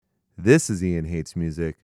This is Ian Hates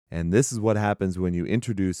Music, and this is what happens when you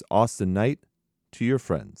introduce Austin Knight to your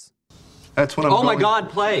friends. That's what I'm Oh my God,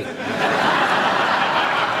 play! Boy,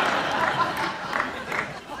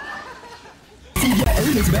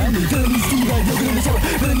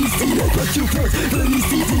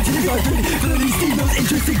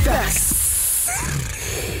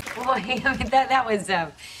 I mean, that was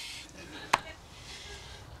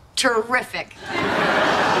terrific.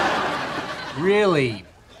 Really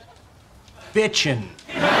bitchin'.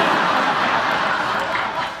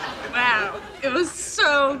 Wow, it was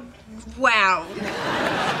so wow.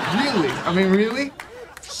 Really? I mean, really?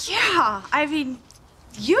 Yeah, I mean,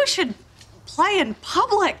 you should play in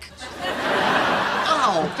public.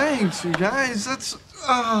 Oh, thanks, you guys. That's.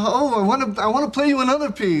 I want to play you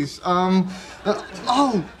another piece. I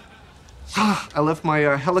left my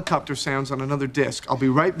helicopter sounds on another disc. I'll be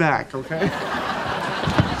right back, okay?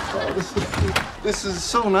 Oh, this is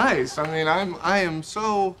so nice. I mean, I am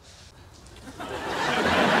so.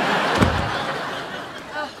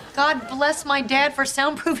 God bless my dad for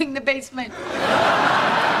soundproofing the basement.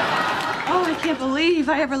 Oh, I can't believe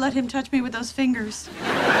I ever let him touch me with those fingers.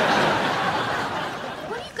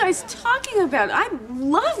 What are you guys talking about? I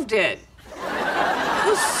loved it. It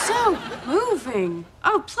was so moving.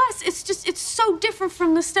 Oh, plus, it's so different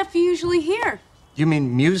from the stuff you usually hear. You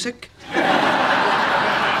mean music?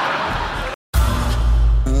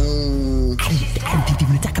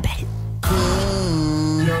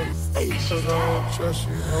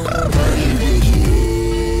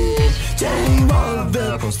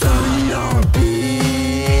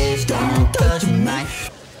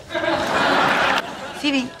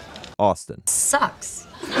 Phoebe Austin. sucks.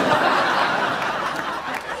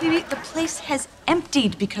 Phoebe, the place has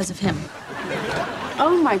emptied because of him.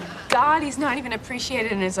 Oh my God, he's not even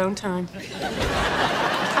appreciated in his own time.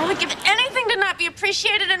 I would give anything to not be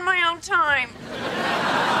appreciated in my own time.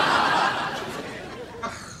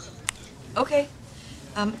 Okay.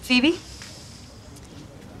 Phoebe,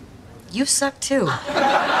 you suck too.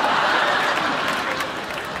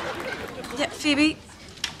 Yeah, Phoebe,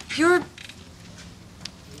 you're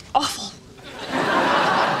awful.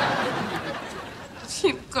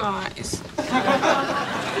 You guys.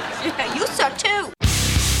 Yeah, you suck too.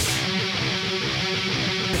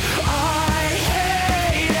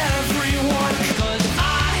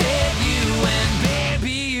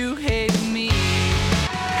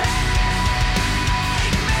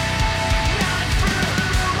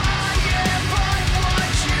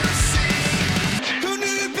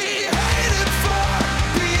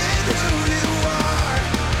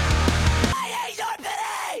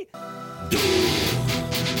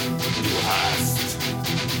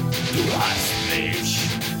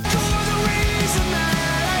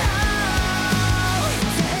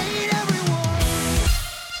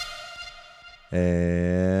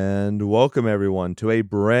 And welcome everyone to a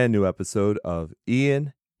brand new episode of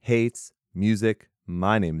Ian Hates Music.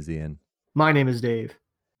 My name is Ian. My name is Dave.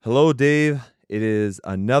 Hello, Dave. It is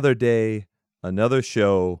another day, another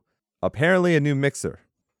show, apparently a new mixer.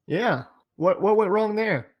 Yeah. What went wrong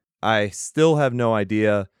there? I still have no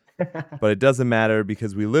idea, but it doesn't matter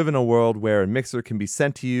because we live in a world where a mixer can be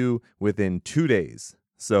sent to you within 2 days.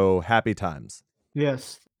 So happy times.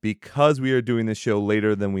 Yes. Because we are doing this show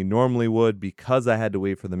later than we normally would, because I had to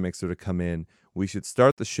wait for the mixer to come in, we should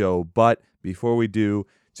start the show. But before we do,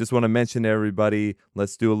 just want to mention to everybody,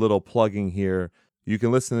 let's do a little plugging here. You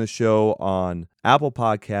can listen to the show on Apple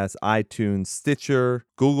Podcasts, iTunes, Stitcher,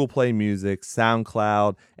 Google Play Music,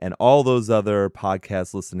 SoundCloud, and all those other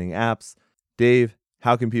podcast listening apps. Dave,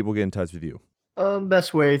 how can people get in touch with you?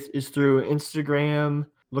 Best way is through Instagram.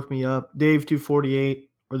 Look me up, Dave248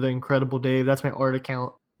 or The Incredible Dave. That's my art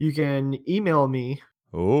account. You can email me.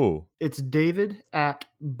 Oh. It's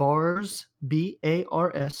David@bars,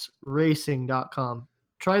 BARS, racing.com.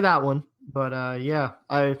 Try that one. But yeah,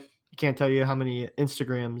 I can't tell you how many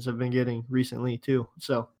Instagrams I've been getting recently too.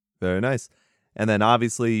 So very nice. And then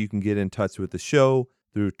obviously you can get in touch with the show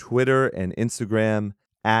through Twitter and Instagram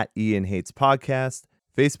at Ian Hates Podcast,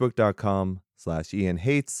 Facebook.com/Ian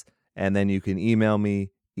Hates. And then you can email me,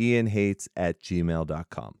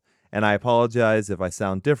 ianhates@gmail.com. And I apologize if I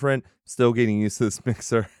sound different. Still getting used to this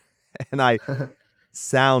mixer. And I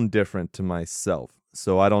sound different to myself.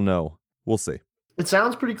 So I don't know. We'll see. It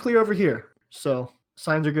sounds pretty clear over here. So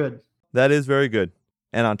signs are good. That is very good.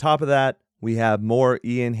 And on top of that, we have more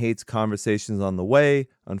Ian Hates conversations on the way.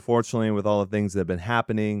 Unfortunately, with all the things that have been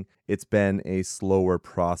happening, it's been a slower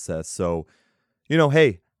process. So,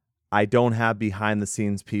 hey, I don't have behind the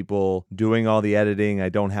scenes people doing all the editing. I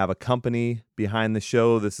don't have a company behind the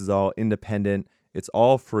show. This is all independent. It's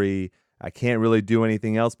all free. I can't really do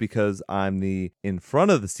anything else because I'm the in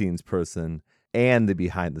front of the scenes person and the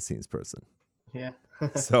behind the scenes person. Yeah.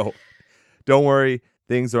 So don't worry,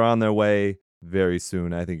 things are on their way very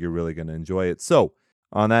soon. I think you're really going to enjoy it. So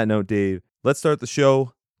on that note, Dave, let's start the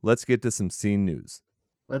show. Let's get to some scene news.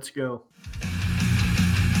 Let's go.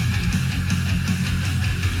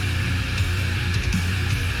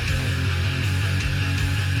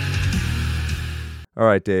 All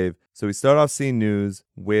right, Dave. So we start off scene news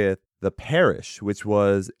with The Parish, which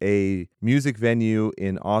was a music venue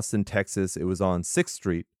in Austin, Texas. It was on 6th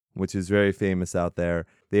Street, which is very famous out there.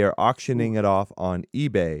 They are auctioning it off on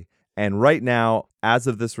eBay. And right now, as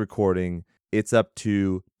of this recording, it's up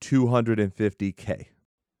to $250K.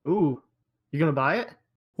 Ooh, you gonna buy it?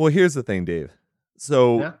 Well, here's the thing, Dave.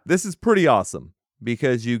 So Yeah. this is pretty awesome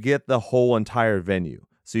because you get the whole entire venue.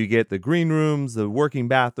 So you get the green rooms, the working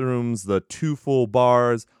bathrooms, the 2 full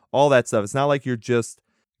bars, all that stuff. It's not like you're just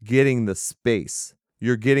getting the space.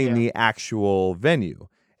 You're getting the actual venue.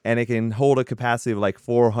 And it can hold a capacity of like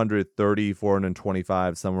 430,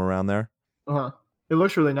 425, somewhere around there. Uh-huh. It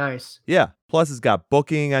looks really nice. Yeah. Plus, it's got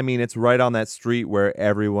booking. I mean, it's right on that street where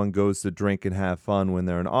everyone goes to drink and have fun when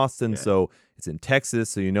they're in Austin. Yeah. So it's in Texas,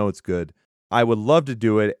 so you know it's good. I would love to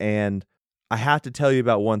do it. And I have to tell you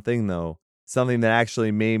about one thing, though, something that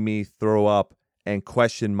actually made me throw up and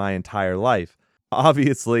question my entire life.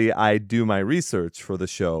 Obviously, I do my research for the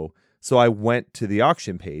show. So I went to the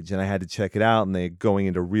auction page and I had to check it out, and they're going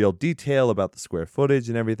into real detail about the square footage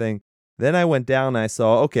and everything. Then I went down and I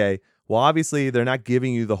saw, okay, well, obviously they're not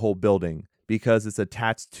giving you the whole building because it's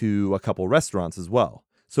attached to a couple restaurants as well.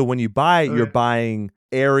 So when you buy it, you're buying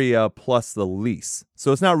area plus the lease.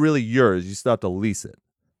 So it's not really yours. You still have to lease it,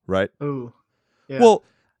 right? Ooh. Yeah. Well,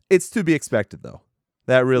 it's to be expected, though.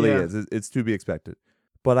 That really Yeah. is. It's to be expected.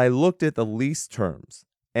 But I looked at the lease terms,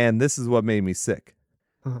 and this is what made me sick.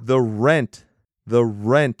 The rent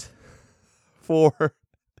for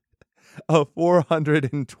a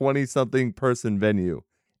 420-something person venue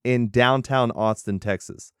in downtown Austin,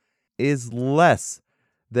 Texas, is less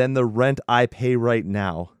than the rent I pay right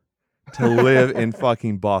now to live in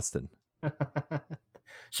fucking Boston.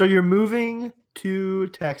 So you're moving to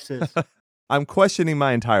Texas. I'm questioning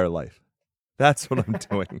my entire life. That's what I'm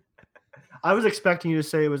doing. I was expecting you to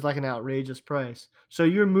say it was like an outrageous price. So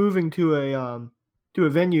you're moving to a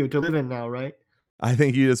venue to live in now, right? I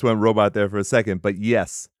think you just went robot there for a second, but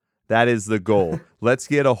yes, that is the goal. Let's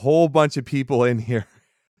get a whole bunch of people in here.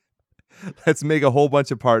 Let's make a whole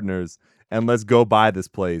bunch of partners, and let's go buy this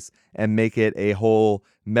place and make it a whole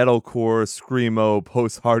metalcore, screamo,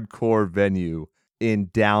 post-hardcore venue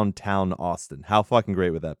in downtown Austin. How fucking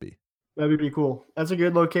great would that be? That'd be cool. That's a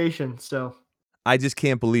good location. So I just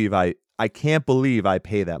can't believe I can't believe I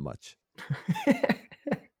pay that much.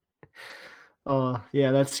 oh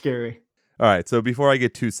yeah, that's scary. All right, so before I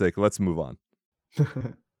get too sick, let's move on.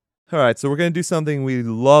 All right, so we're going to do something we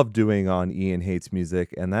love doing on Ian Hates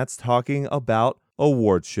Music, and that's talking about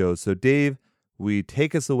award shows. So Dave, we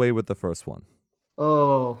take us away with the first one.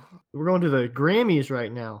 Oh, we're going to the Grammys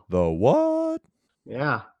right now. The what?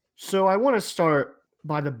 Yeah. So I want to start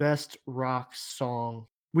by the best rock song.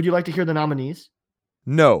 Would you like to hear the nominees?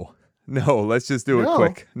 No, let's just do it No.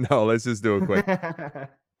 quick. No, let's just do it quick.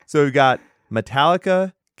 So we got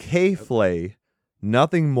Metallica, K-Flay,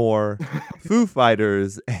 Nothing More, Foo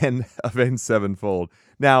Fighters, and Avenged Sevenfold.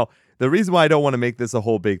 Now, the reason why I don't want to make this a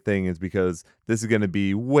whole big thing is because this is going to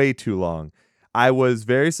be way too long. I was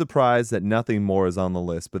very surprised that Nothing More is on the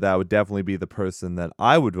list, but that would definitely be the person that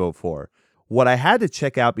I would vote for. What I had to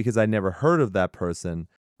check out, because I never heard of that person,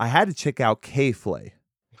 I had to check out K-Flay.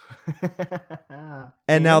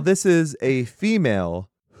 And now this is a female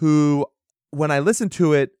who, when I listened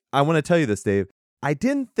to it, I want to tell you this, Dave, I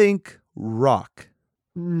didn't think rock.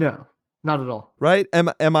 No, not at all. Right?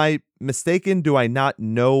 Am I mistaken? Do I not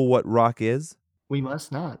know what rock is? We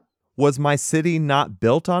must not. Was my city not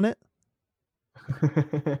built on it?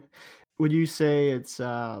 Would you say it's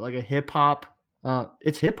like a hip hop?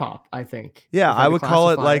 It's hip hop, I think. Yeah, if I had to would call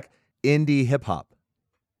it classify like indie hip hop.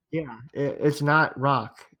 Yeah, it's not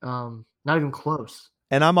rock. Not even close.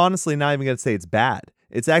 And I'm honestly not even going to say it's bad.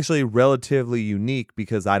 It's actually relatively unique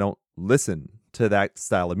because I don't listen to that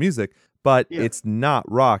style of music, but it's not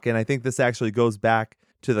rock. And I think this actually goes back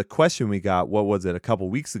to the question we got, what was it, a couple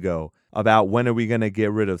weeks ago, about when are we going to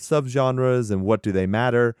get rid of subgenres and what do they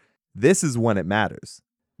matter? This is when it matters.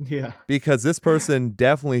 Yeah. Because this person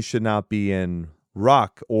definitely should not be in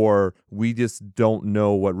rock, or we just don't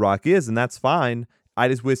know what rock is, and that's fine. I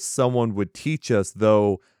just wish someone would teach us,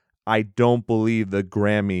 though I don't believe the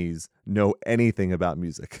Grammys know anything about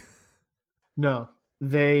music. No,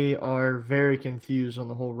 they are very confused on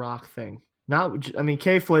the whole rock thing. I mean,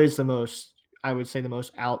 K-Flay is the most, I would say, the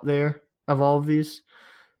most out there of all of these.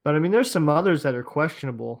 But I mean, there's some others that are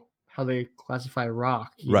questionable how they classify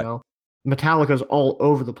rock. You Right. know, Metallica's all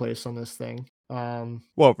over the place on this thing.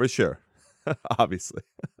 Well, for sure. Obviously.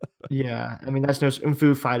 Yeah, I mean that's no and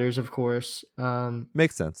Foo Fighters, of course.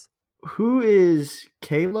 Makes sense. Who is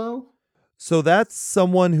Kalo? So that's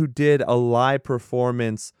someone who did a live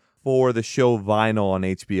performance for the show Vinyl on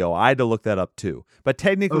HBO. I had to look that up too. But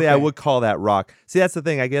technically, I Okay. would call that rock. See, that's the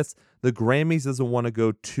thing. I guess the Grammys doesn't want to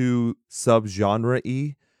go too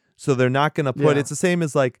subgenre-y. So they're not going to put, Yeah. it's the same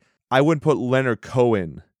as like, I wouldn't put Leonard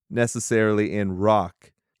Cohen necessarily in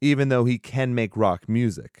rock, even though he can make rock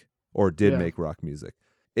music or did Yeah. make rock music.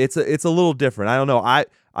 It's a little different. I don't know.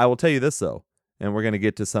 I will tell you this though, and we're going to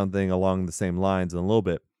get to something along the same lines in a little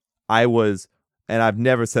bit. I was, and I've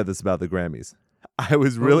never said this about the Grammys, I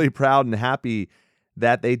was really proud and happy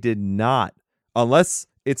that they did not, unless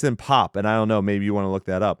it's in pop, and I don't know, maybe you want to look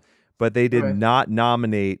that up, but they did Okay. not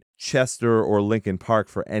nominate Chester or Linkin Park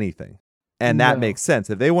for anything. And that No. makes sense.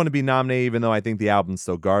 If they want to be nominated, even though I think the album's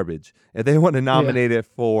still garbage, if they want to nominate it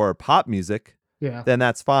for pop music, Yeah, then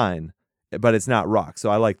that's fine. But it's not rock, so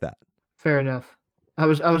I like that. fair enough. I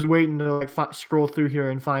was waiting to like scroll through here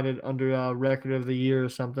and find it under record of the year or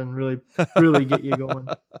something. Really get you going.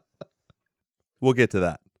 We'll get to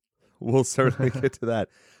that. We'll certainly get to that.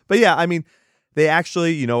 But yeah, I mean, they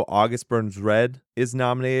actually, August Burns Red is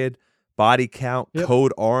nominated, Body Count, Yep.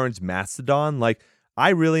 Code Orange, Mastodon. Like, I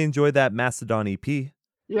really enjoyed that Mastodon EP.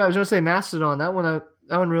 Yeah, I was gonna say Mastodon. That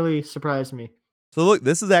one really surprised me. So look,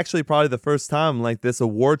 this is actually probably the first time like this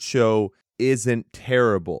award show isn't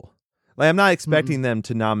terrible. Like, I'm not expecting them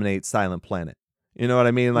to nominate Silent Planet. You know what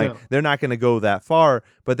I mean? Like, No. they're not going to go that far,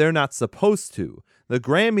 but they're not supposed to. The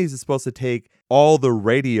Grammys is supposed to take all the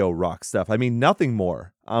radio rock stuff. I mean, nothing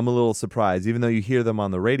more. I'm a little surprised. Even though you hear them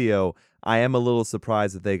on the radio, I am a little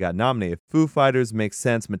surprised that they got nominated. Foo Fighters makes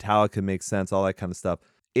sense. Metallica makes sense. All that kind of stuff.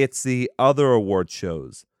 It's the other award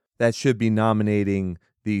shows that should be nominating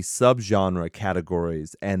the subgenre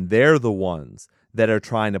categories, and they're the ones that are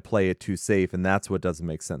trying to play it too safe, and that's what doesn't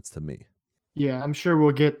make sense to me. Yeah, I'm sure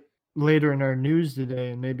we'll get later in our news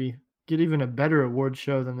today and maybe get even a better award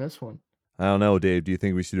show than this one. I don't know, Dave. Do you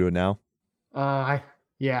think we should do it now?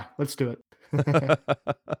 Yeah, let's do it.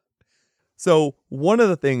 So one of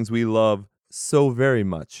the things we love so very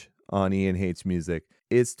much on Ian Hates Music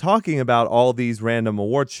is talking about all these random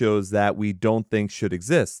award shows that we don't think should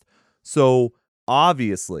exist. So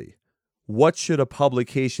obviously, what should a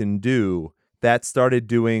publication do that started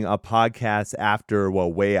doing a podcast after,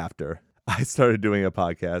 well, way after I started doing a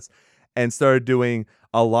podcast and started doing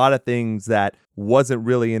a lot of things that wasn't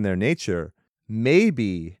really in their nature?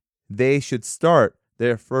 Maybe they should start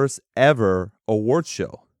their first ever award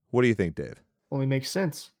show. What do you think, Dave? Only makes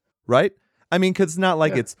sense. Right? I mean, because it's not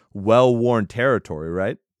like Yeah. it's well-worn territory,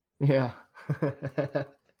 right? Yeah.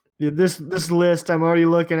 Yeah, this list, I'm already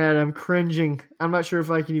looking at it. I'm cringing. I'm not sure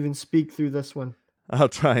if I can even speak through this one. I'll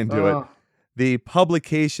try and do it. Oh, The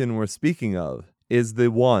publication we're speaking of is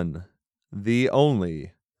the one, the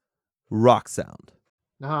only, Rock Sound.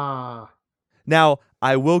 Ah, Now,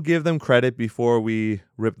 I will give them credit before we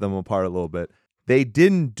rip them apart a little bit. They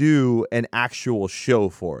didn't do an actual show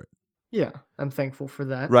for it, yeah. I'm thankful for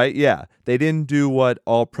that. right? Yeah. They didn't do what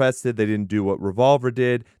All Press did. They didn't do what Revolver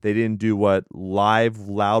did. They didn't do what Live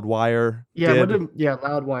Loudwire Yeah, did.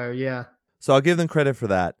 Loudwire. Yeah. So I'll give them credit for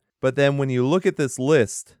that. But then when you look at this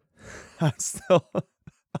list, I'm still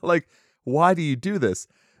like, why do you do this?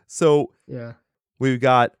 So Yeah. we've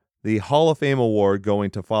got the Hall of Fame award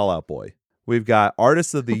going to Fall Out Boy. We've got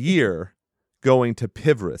Artist of the Year going to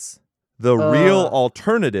Pivris. The real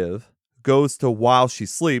alternative goes to While She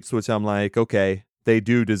Sleeps, which I'm like, okay, they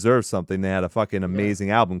do deserve something. They had a fucking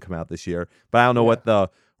amazing album come out this year, but I don't know what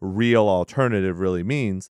the real alternative really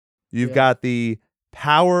means. You've got the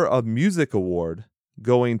Power of Music award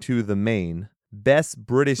going to The Maine. Best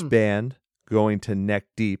British band going to Neck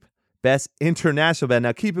Deep. Best international band.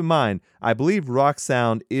 Now, keep in mind, I believe Rock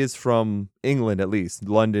Sound is from England, at least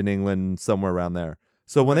London, England, somewhere around there.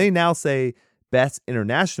 So when they now say best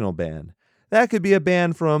international band, that could be a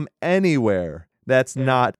band from anywhere that's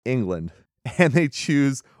not England. And they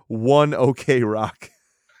choose One OK Rock.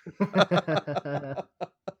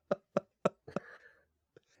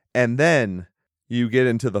 And then you get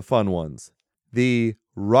into the fun ones. The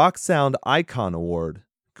Rock Sound Icon Award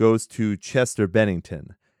goes to Chester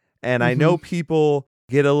Bennington. And I know people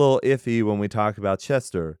get a little iffy when we talk about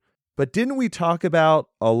Chester, but didn't we talk about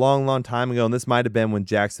a long, long time ago, and this might have been when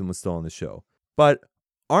Jackson was still on the show, but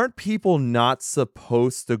aren't people not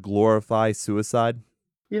supposed to glorify suicide?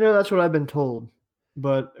 That's what I've been told.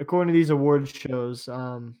 But according to these awards shows,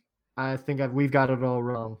 I think we've got it all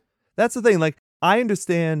wrong. That's the thing. Like, I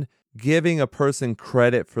understand giving a person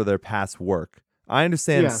credit for their past work. I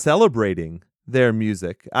understand Yeah. celebrating their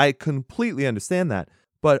music. I completely understand that.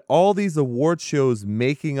 But all these award shows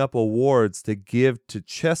making up awards to give to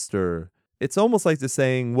Chester, it's almost like they're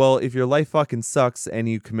saying, well, if your life fucking sucks and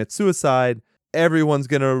you commit suicide, everyone's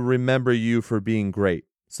going to remember you for being great.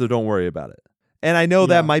 So don't worry about it. And I know Yeah.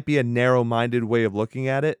 that might be a narrow-minded way of looking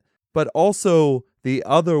at it, but also the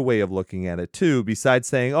other way of looking at it too, besides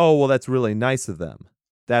saying, oh, well, that's really nice of them.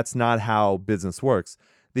 That's not how business works.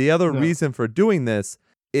 The other No. reason for doing this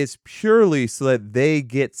is purely so that they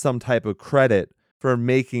get some type of credit for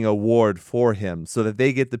making a award for him, so that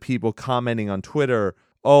they get the people commenting on Twitter,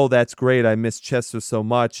 oh, that's great. I miss Chester so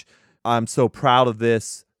much. I'm so proud of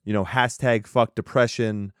this. Hashtag fuck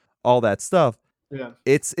depression, all that stuff. Yeah.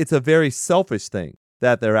 It's a very selfish thing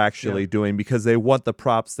that they're actually Yeah. doing because they want the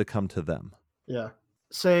props to come to them. Yeah.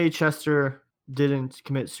 Say Chester didn't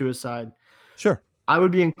commit suicide. Sure. I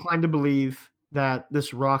would be inclined to believe that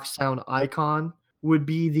this rock sound icon would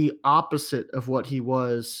be the opposite of what he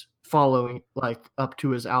was following, like, up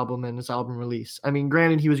to his album and his album release. I mean,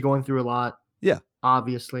 granted, he was going through a lot. Yeah.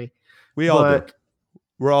 Obviously. We all do. But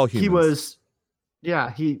We're all humans. he was,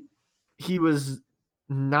 yeah, he was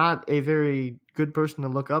not a very good person to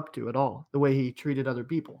look up to at all, the way he treated other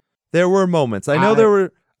people. There were moments. I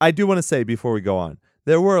do want to say before we go on,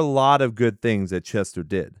 there were a lot of good things that Chester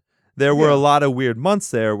did. There were Yeah. a lot of weird months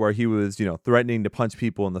there where he was, threatening to punch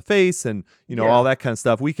people in the face and, Yeah. all that kind of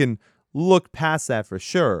stuff. We can look past that for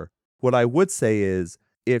sure. What I would say is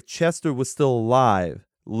if Chester was still alive,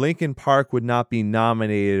 Linkin Park would not be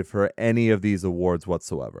nominated for any of these awards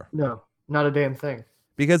whatsoever No, not a damn thing.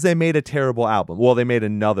 because they made a terrible album. Well, they made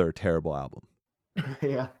another terrible album.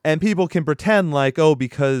 Yeah. And people can pretend like, oh,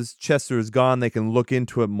 because Chester is gone, they can look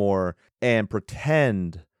into it more and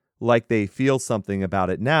pretend like they feel something about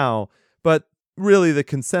it now. But really, the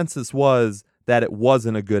consensus was that it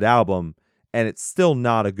wasn't a good album, and it's still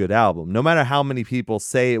not a good album. No matter how many people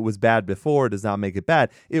say it was bad before, it does not make it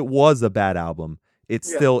bad. It was a bad album. It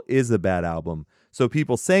Yeah. still is a bad album. So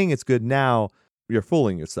people saying it's good now, you're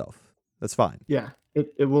fooling yourself. That's fine. Yeah.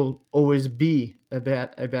 It will always be a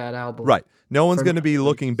bad album. Right. No one's For going to be me,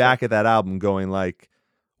 looking so- back at that album going like,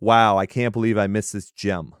 wow, I can't believe I missed this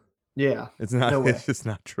gem. Yeah. It's not, No way. it's just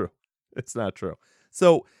not true. It's not true.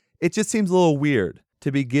 So it just seems a little weird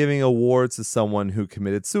to be giving awards to someone who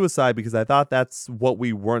committed suicide because I thought that's what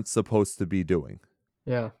we weren't supposed to be doing.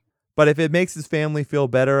 Yeah. But if it makes his family feel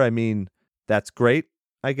better, I mean, that's great,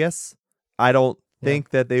 I guess. I don't Yeah. think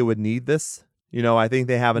that they would need this. I think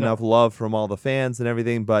they have No. enough love from all the fans and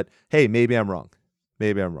everything, but hey, maybe I'm wrong.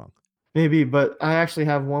 Maybe I'm wrong. Maybe, but I actually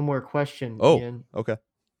have one more question, Oh, Ian. okay.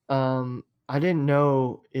 I didn't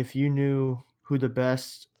know if you knew who the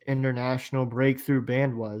best international breakthrough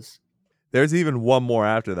band was. There's even one more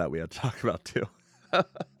after that we had to talk about too.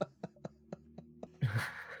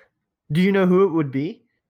 Do you know who it would be?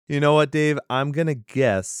 You know what, Dave? I'm going to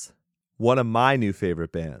guess one of my new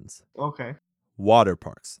favorite bands, Okay. Water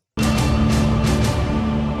Parks.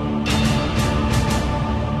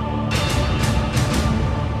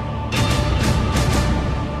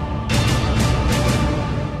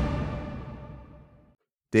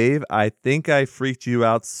 Dave, I think I freaked you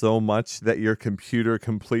out so much that your computer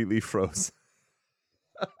completely froze.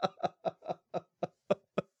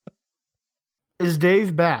 Is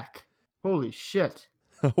Dave back? Holy shit.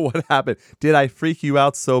 What happened? Did I freak you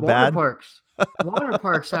out so bad? Parks. Water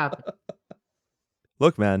parks happen.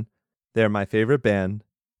 Look, man, they're my favorite band.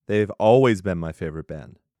 They've always been my favorite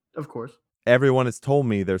band. Of course. Everyone has told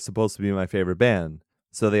me they're supposed to be my favorite band,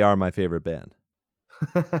 so they are my favorite band.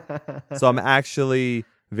 So I'm actually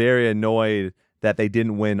very annoyed that they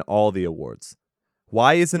didn't win all the awards.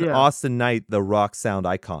 Why isn't Yeah. Austin Knight the rock sound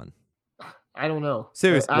icon? I don't know.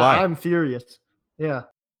 Seriously, why? I'm furious. Yeah.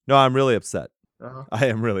 No, I'm really upset. Uh-huh. I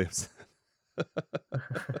am really upset.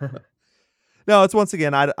 No, it's once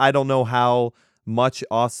again, I don't know how much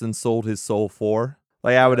Austin sold his soul for.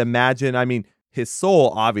 Like, I would imagine, I mean, his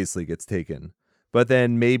soul obviously gets taken, but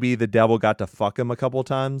then maybe the devil got to fuck him a couple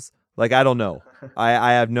times. Like, I don't know.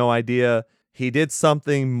 I have no idea. He did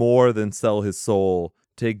something more than sell his soul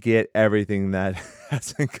to get everything that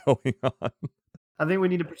has been going on. I think we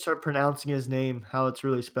need to start pronouncing his name how it's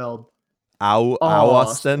really spelled.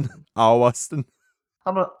 Austin. Austin.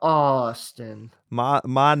 How about Austin?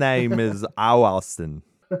 My name is Austin.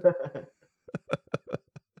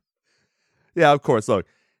 Yeah, of course. Look,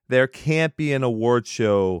 there can't be an award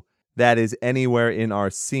show that is anywhere in our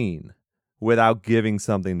scene without giving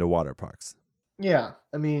something to water parks. Yeah,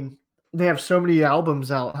 I mean, they have so many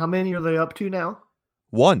albums out. How many are they up to now?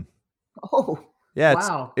 1. Oh, Yeah,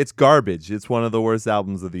 wow. it's garbage. It's one of the worst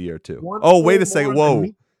albums of the year too. One Oh, wait a more second. than Whoa.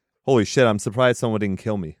 me. Holy shit, I'm surprised someone didn't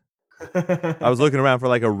kill me. I was looking around for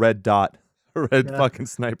like a red dot. A red Yeah. fucking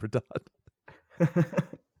sniper dot.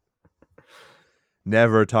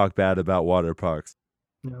 Never talk bad about water parks.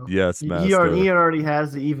 No. Yes, He master. already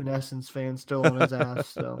has the Evanescence fan still on his ass.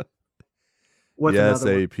 So what's Yes,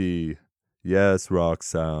 another one? AP. Yes, Rock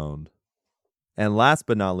Sound. And last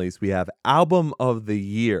but not least, we have Album of the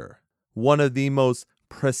Year, one of the most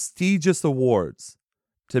prestigious awards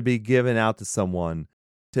to be given out to someone,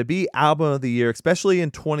 to be Album of the Year, especially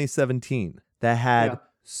in 2017, that had Yeah.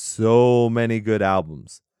 so many good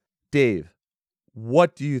albums. Dave,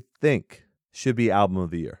 what do you think should be Album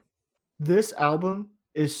of the Year? This album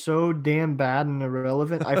is so damn bad and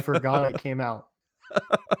irrelevant. I forgot it came out.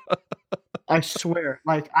 I swear,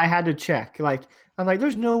 like I had to check. Like I'm like,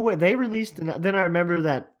 there's no way they released. Then I remember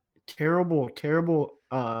that terrible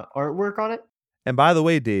artwork on it. And by the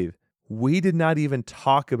way, Dave, we did not even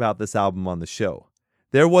talk about this album on the show.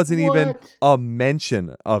 There wasn't even What? a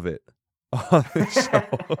mention of it on the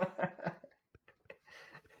show.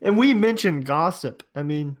 And we mentioned Gossip. I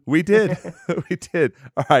mean, We did. We did.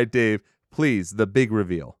 All right, Dave, please, the big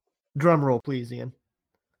reveal. drum roll, please, Ian.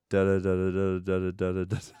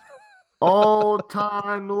 Da-da-da-da-da-da-da-da-da. All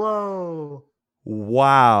time low.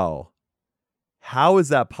 Wow. How is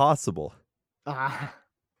that possible? Ah,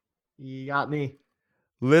 you got me.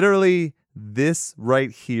 Literally, this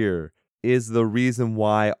right here is the reason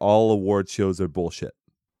why all award shows are bullshit.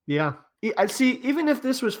 Yeah. I see. Even if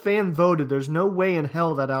this was fan voted, there's no way in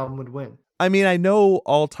hell that album would win. I mean, I know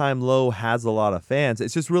All Time Low has a lot of fans.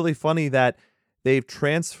 It's just really funny that they've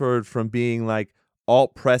transferred from being like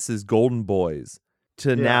alt press's Golden Boys to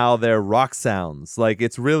Yeah. now they're Rock Sounds. Like,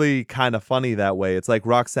 it's really kind of funny that way. It's like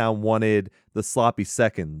Rock Sound wanted the sloppy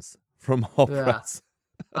seconds from alt Yeah. press.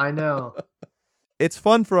 I know. It's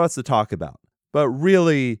fun for us to talk about, but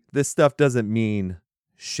really, this stuff doesn't mean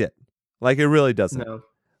shit. Like, it really doesn't. No.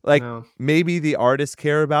 Like, No. maybe the artists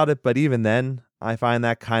care about it, but even then, I find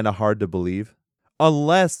that kind of hard to believe.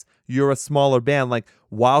 Unless you're a smaller band, like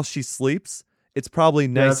While She Sleeps, it's probably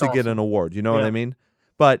nice that's to get awesome. an award. You know what I Yeah. mean?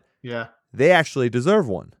 But Yeah. they actually deserve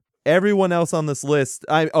one. Everyone else on this list,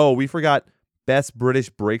 we forgot Best British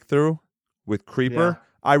Breakthrough with Creeper. Yeah.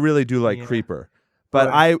 I really do like Yeah. Creeper, but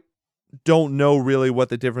Right. I don't know really what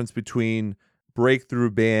the difference between Breakthrough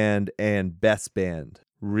Band and Best Band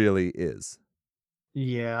really is.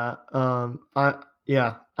 Yeah.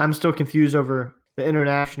 I'm still confused over the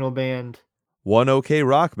international band. One OK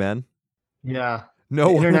Rock, man. Yeah. No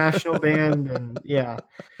The one, international band and yeah.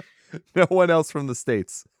 no one else from the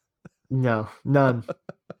States. No, none.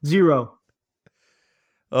 Zero.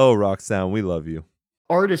 Oh, Rock Sound, we love you.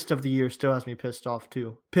 Artist of the year still has me pissed off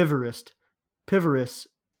too. Pivorist.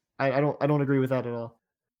 I don't agree with that at all.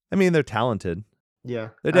 I mean, they're talented. Yeah.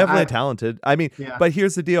 They're definitely talented. I mean, Yeah. but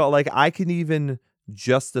here's the deal. Like, I can even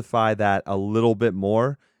justify that a little bit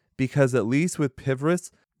more because at least with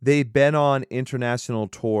Pivorist, they've been on international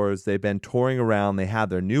tours. They've been touring around. They have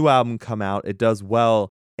their new album come out. It does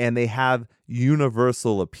well, and they have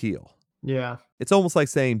universal appeal. Yeah. It's almost like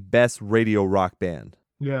saying best radio rock band.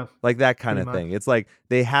 Yeah. Like that kind Pretty of thing. It's like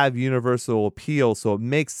they have universal appeal, so it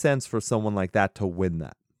makes sense for someone like that to win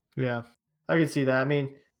that. Yeah. I can see that. I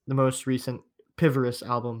mean, the most recent Pivorist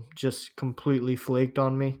album just completely flaked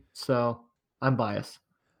on me, so I'm biased.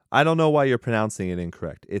 I don't know why you're pronouncing it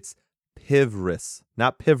incorrect. It's Pivris,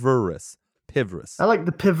 not Pivorous. Pivris. I like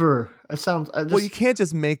the pivor. It sounds Well, you can't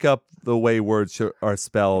just make up the way words are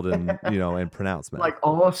spelled and and pronounced, man. like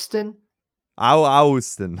Austin.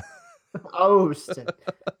 Austin. Austin.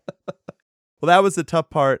 Well, that was the tough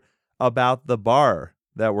part about the bar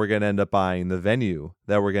that we're gonna end up buying, the venue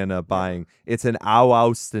that we're gonna end up buying. It's in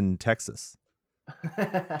Austin, Texas.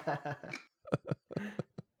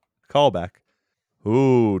 Callback.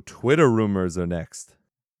 Ooh, Twitter rumors are next.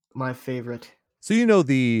 My favorite. So you know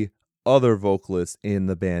the other vocalist in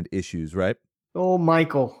the band Issues, right? Oh,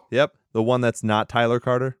 Michael. Yep, the one that's not Tyler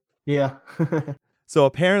Carter. Yeah. So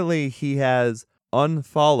apparently he has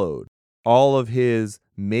unfollowed all of his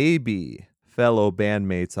maybe fellow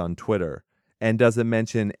bandmates on Twitter and doesn't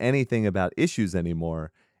mention anything about Issues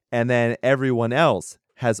anymore. And then everyone else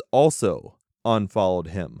has also unfollowed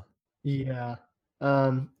him. Yeah.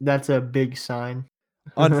 That's a big sign.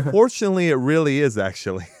 Unfortunately, it really is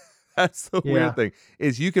actually. That's the Yeah. weird thing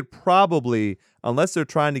is you could probably, unless they're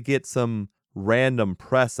trying to get some random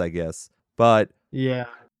press, I guess, but Yeah.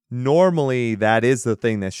 normally that is the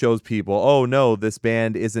thing that shows people, oh no, this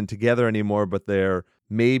band isn't together anymore, but they're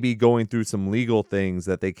maybe going through some legal things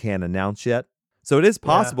that they can't announce yet. So it is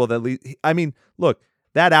possible that I mean, look,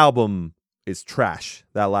 that album is trash.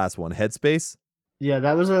 That last one, Headspace. Yeah,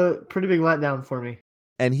 that was a pretty big letdown for me.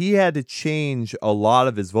 And he had to change a lot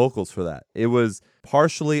of his vocals for that. It was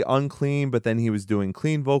partially unclean, but then he was doing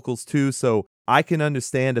clean vocals too. So I can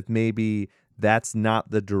understand if maybe that's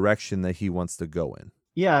not the direction that he wants to go in.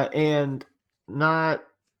 Yeah, and not,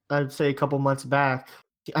 I'd say a couple months back,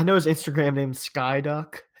 I know his Instagram name's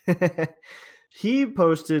Skyduck. He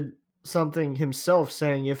posted something himself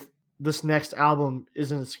saying if this next album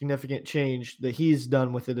isn't a significant change, that he's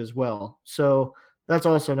done with it as well. So that's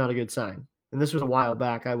also not a good sign. And this was a while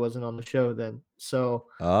back. I wasn't on the show then. So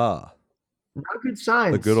not good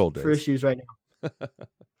signs the good old days. for issues right now.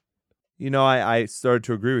 You know, I started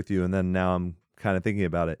to agree with you, and then now I'm kind of thinking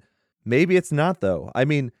about it. Maybe it's not, though. I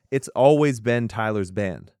mean, it's always been Tyler's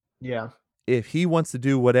band. Yeah. If he wants to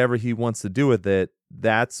do whatever he wants to do with it,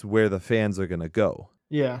 that's where the fans are going to go.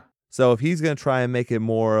 Yeah. So if he's going to try and make it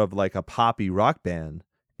more of like a poppy rock band,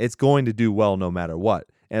 it's going to do well no matter what.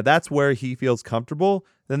 And if that's where he feels comfortable,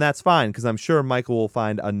 then that's fine, because I'm sure Michael will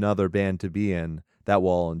find another band to be in that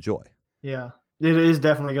we'll all enjoy. Yeah. It is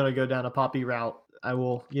definitely going to go down a poppy route. I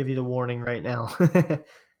will give you the warning right now.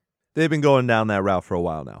 They've been going down that route for a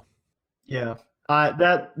while now. Yeah.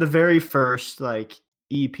 The very first EP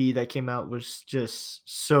that came out was just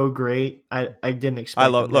so great. I didn't expect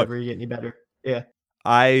it to ever get any better. Yeah.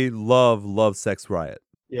 I love Sex Riot.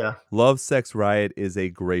 Yeah. Love Sex Riot is a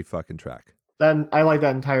great fucking track. I like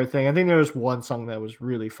that entire thing. I think there was one song that was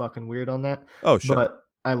really fucking weird on that. Oh, sure. But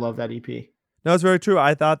I love that EP. No, it's very true.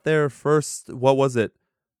 I thought their first, what was it?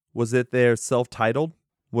 Was it their self-titled?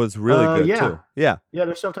 Was really good too. Yeah. Yeah,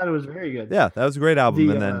 their self-titled was very good. Yeah, that was a great album.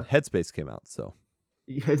 And then Headspace came out. So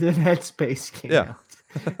yeah, then Headspace came out.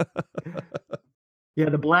 Yeah,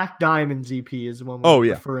 the Black Diamonds EP is the one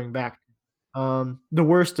we're referring back to. The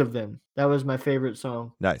Worst of Them. That was my favorite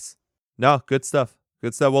song. Nice. No, good stuff.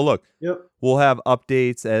 Good stuff. Well, look, we'll have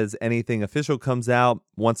updates as anything official comes out.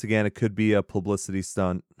 Once again, it could be a publicity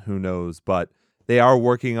stunt. Who knows? But they are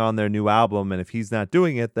working on their new album. And if he's not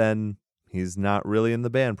doing it, then he's not really in the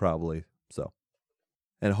band probably. So,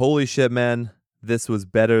 and holy shit, man, this was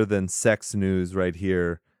better than sex news right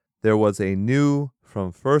here. There was a new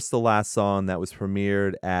From First to Last song that was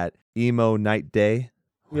premiered at Emo Night Day,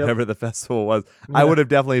 whatever the festival was. Yeah. I would have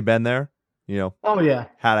definitely been there, you know. Oh, yeah.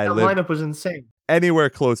 Had I lived lineup was insane. Anywhere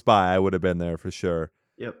close by, I would have been there for sure.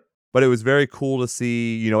 Yep. But it was very cool to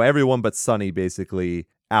see, you know, everyone but Sonny basically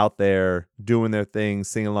out there doing their thing,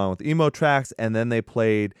 singing along with emo tracks. And then they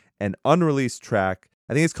played an unreleased track.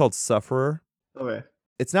 I think it's called Sufferer. Okay.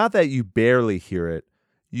 It's not that you barely hear it.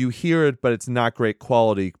 You hear it, but it's not great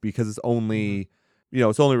quality because it's only, you know,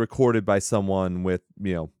 it's only recorded by someone with,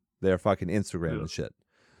 you know, their fucking Instagram and shit.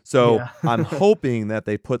 So I'm hoping that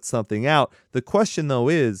they put something out. The question, though,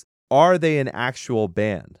 is, are they an actual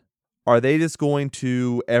band? Are they just going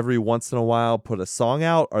to every once in a while put a song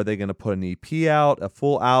out? Are they going to put an EP out, a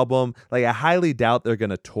full album? Like, I highly doubt they're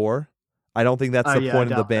going to tour. I don't think that's the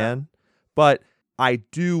point of the band. But I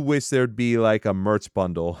do wish there'd be like a merch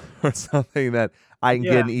bundle or something that I can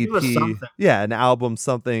get an EP. Yeah, an album,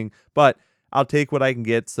 something. But I'll take what I can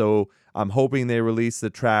get. So I'm hoping they release the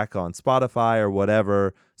track on Spotify or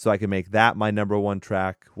whatever so I can make that my number one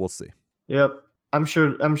track. We'll see. Yep. I'm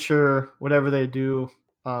sure whatever they do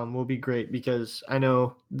will be great, because I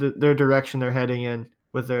know their direction they're heading in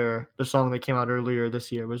with the song that came out earlier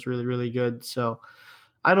this year was really, really good. So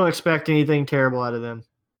I don't expect anything terrible out of them.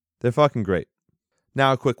 They're fucking great.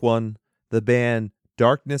 Now a quick one. The band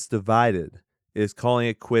Darkness Divided is calling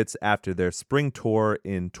it quits after their spring tour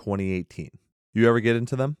in 2018. You ever get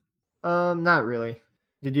into them? Not really.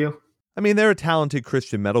 Did you? I mean, they're a talented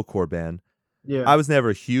Christian metalcore band. Yeah. I was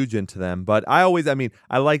never huge into them, but I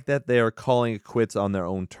like that they are calling it quits on their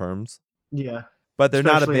own terms. Yeah. But they're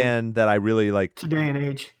not a band that I really like. Today and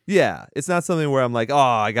age. Yeah. It's not something where I'm like, oh,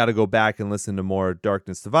 I got to go back and listen to more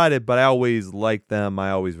Darkness Divided, but I always liked them.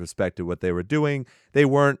 I always respected what they were doing. They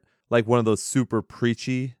weren't like one of those super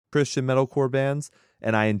preachy Christian metalcore bands,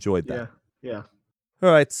 and I enjoyed that. Yeah.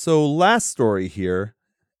 All right. So last story here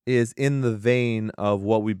is in the vein of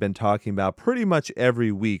what we've been talking about pretty much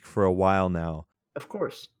every week for a while now. Of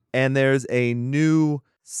course. And there's a new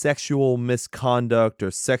sexual misconduct or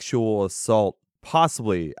sexual assault,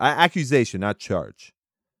 possibly accusation, not charge,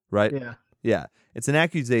 right? Yeah. It's an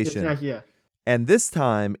accusation. Yeah. And this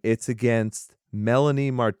time it's against Melanie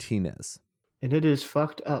Martinez. And it is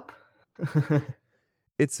fucked up.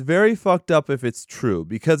 It's very fucked up if it's true,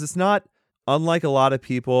 because it's not. Unlike a lot of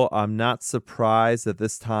people, I'm not surprised that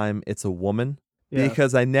this time it's a woman,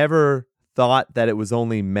 because I never thought that it was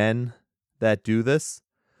only men that do this.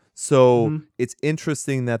 So it's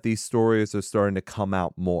interesting that these stories are starting to come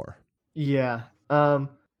out more. Yeah.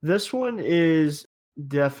 This one is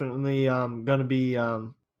definitely gonna be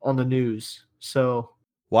on the news. So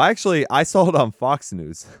Well, actually, I saw it on Fox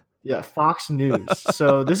News. yeah, Fox News.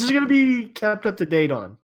 So this is gonna be kept up to date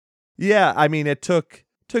on. Yeah, I mean, it took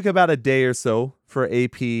about a day or so for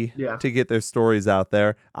AP to get their stories out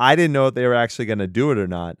there. I didn't know if they were actually going to do it or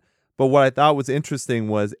not. But what I thought was interesting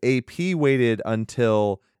was AP waited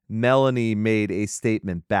until Melanie made a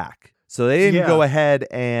statement back. So they didn't go ahead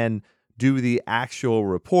and do the actual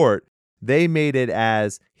report. They made it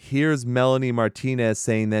as, here's Melanie Martinez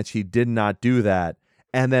saying that she did not do that.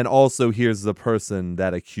 And then also here's the person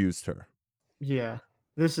that accused her. Yeah,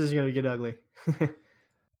 this is going to get ugly.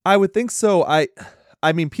 I would think so.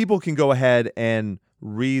 I mean, people can go ahead and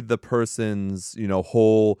read the person's,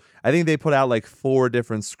 whole. I think they put out like 4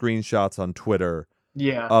 different screenshots on Twitter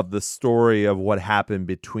of the story of what happened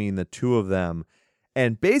between the two of them.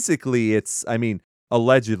 And basically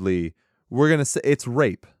allegedly, we're going to say it's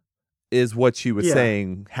rape is what she was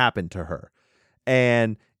saying happened to her.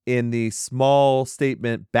 And in the small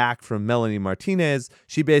statement back from Melanie Martinez,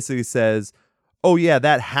 she basically says, oh yeah,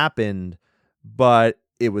 that happened, but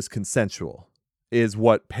it was consensual, is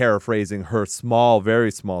what paraphrasing her small,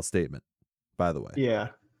 very small statement, by the way. Yeah.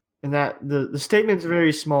 And that the statement's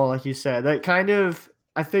very small, like you said. That kind of,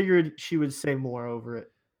 I figured she would say more over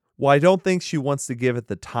it. Well, I don't think she wants to give it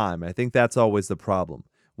the time. I think that's always the problem.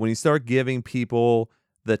 When you start giving people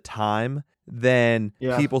the time, then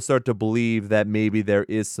people start to believe that maybe there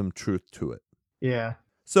is some truth to it. Yeah.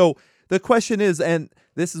 So the question is, and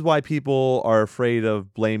this is why people are afraid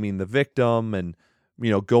of blaming the victim and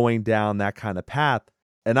going down that kind of path.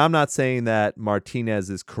 And I'm not saying that Martinez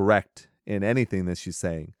is correct in anything that she's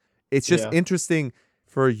saying. It's just interesting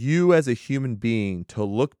for you as a human being to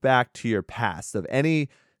look back to your past of any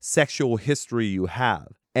sexual history you have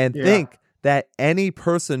and think that any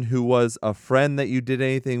person who was a friend that you did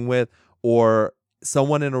anything with or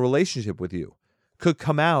someone in a relationship with you could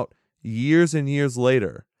come out years and years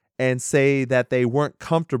later and say that they weren't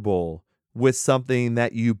comfortable with something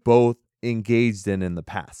that you both engaged in the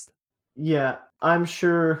past. Yeah, I'm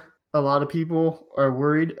sure a lot of people are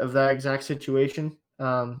worried of that exact situation,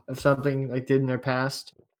 of something like did in their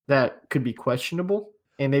past that could be questionable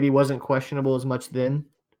and maybe wasn't questionable as much then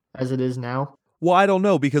as it is now. Well, I don't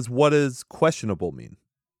know, because what does questionable mean?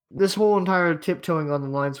 This whole entire tiptoeing on the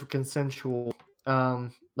lines of consensual,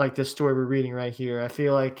 like this story we're reading right here, I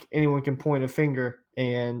feel like anyone can point a finger,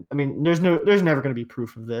 and I mean, there's never going to be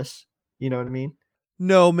proof of this. You know what I mean?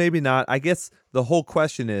 No, maybe not. I guess the whole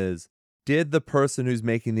question is, did the person who's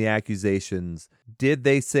making the accusations, did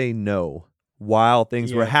they say no while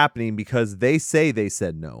things were happening because they say they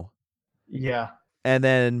said no? Yeah. And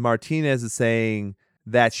then Martinez is saying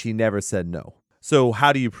that she never said no. So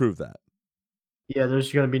how do you prove that? Yeah,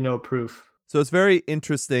 there's going to be no proof. So it's very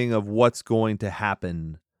interesting of what's going to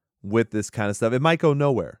happen with this kind of stuff. It might go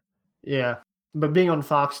nowhere. Yeah. But being on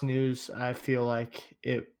Fox News, I feel like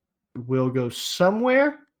it will go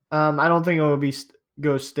somewhere. I don't think it will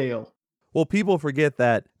go stale. Well, people forget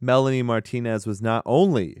that Melanie Martinez was not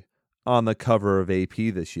only on the cover of AP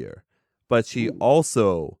this year, but she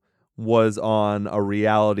also was on a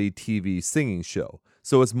reality TV singing show.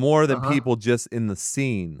 So it's more than people just in the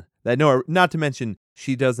scene that know her. Not to mention,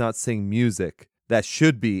 she does not sing music that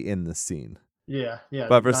should be in the scene. Yeah.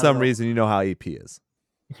 But for some reason, you know how AP is.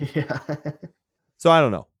 Yeah. So I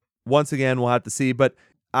don't know. Once again, we'll have to see. But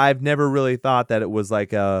I've never really thought that it was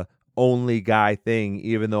like a only guy thing,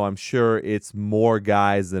 even though I'm sure it's more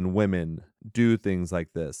guys than women do things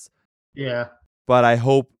like this. Yeah. But I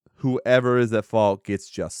hope whoever is at fault gets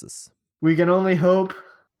justice. We can only hope,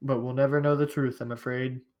 but we'll never know the truth, I'm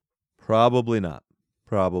afraid. Probably not.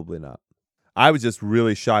 I was just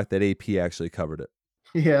really shocked that AP actually covered it.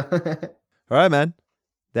 Yeah. All right, man.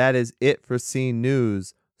 That is it for Scene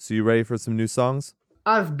News. So you ready for some new songs?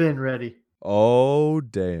 I've been ready. Oh,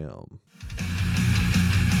 damn.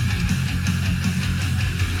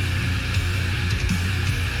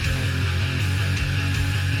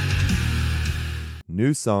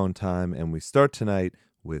 New song time, and we start tonight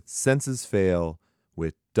with Senses Fail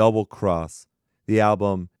with Double Cross. The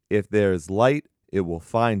album, If There Is Light, It Will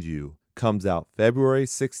Find You, comes out February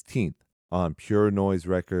 16th on Pure Noise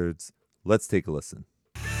Records. Let's take a listen.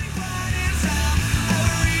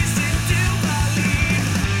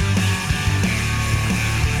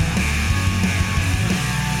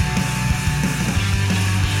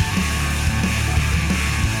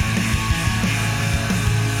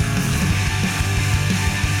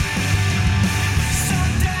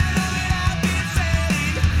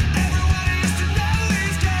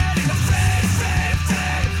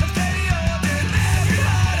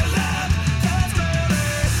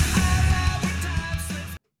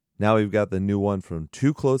 Now we've got the new one from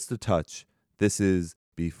Too Close to Touch. This is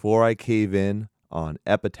Before I Cave In on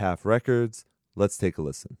Epitaph Records. Let's take a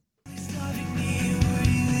listen.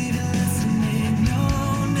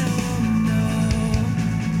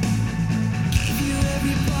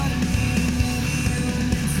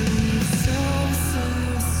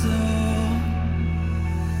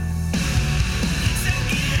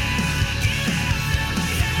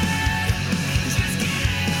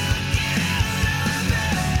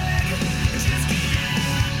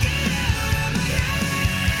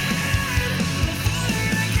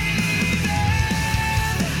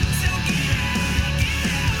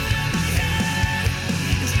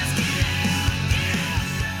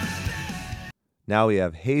 Now we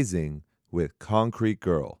have Hazing with Concrete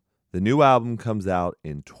Girl. The new album comes out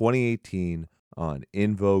in 2018 on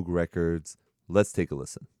In Vogue Records. Let's take a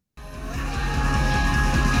listen.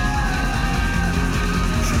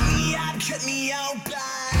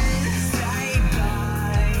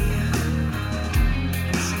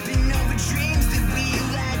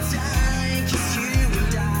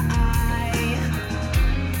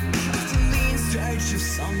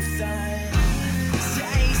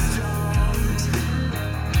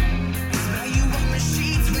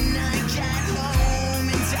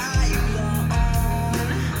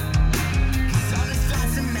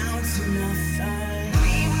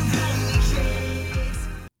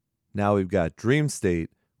 Now we've got Dream State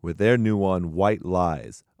with their new one, White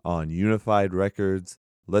Lies, on Unified Records.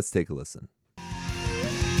 Let's take a listen.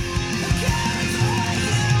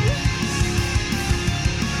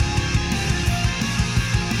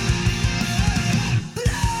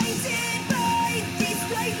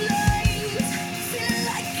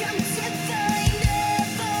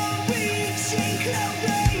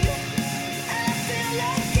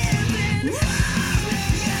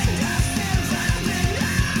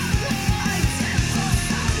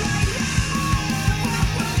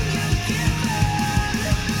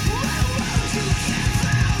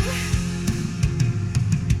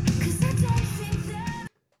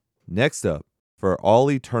 Next up, For All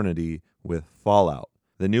Eternity with Fallout.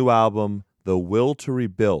 The new album, The Will to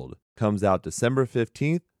Rebuild, comes out December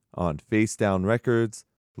 15th on Face Down Records.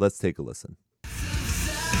 Let's take a listen.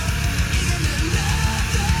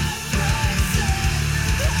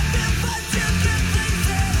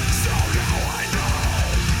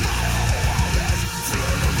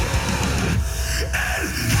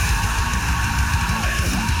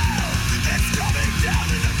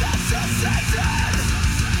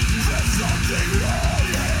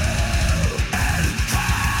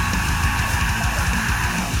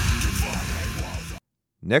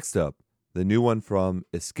 Next up, the new one from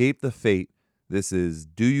Escape the Fate. This is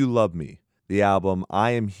Do You Love Me? The album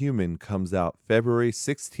I Am Human comes out February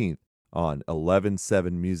 16th on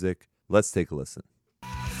 11/7 Music. Let's take a listen.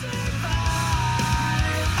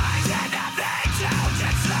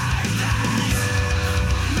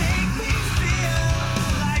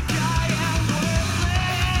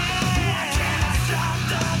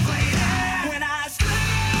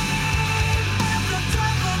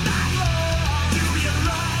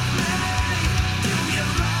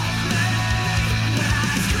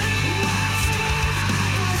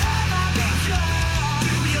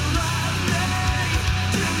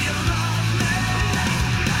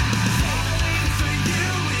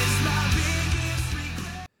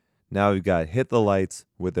 Now we've got Hit the Lights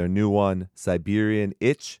with their new one, Siberian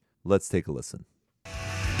Itch. Let's take a listen.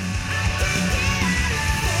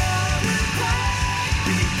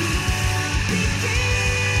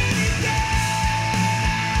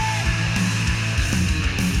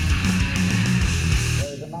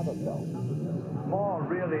 There's another film, more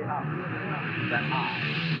really up than I.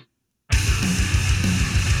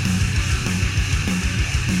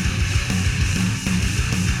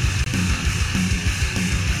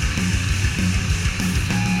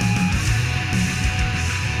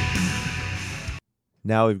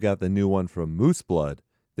 Now we've got the new one from Moose Blood.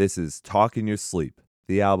 This is Talk in Your Sleep.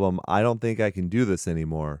 The album I Don't Think I Can Do This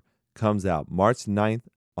Anymore comes out March 9th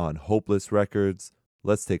on Hopeless Records.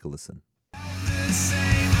 Let's take a listen.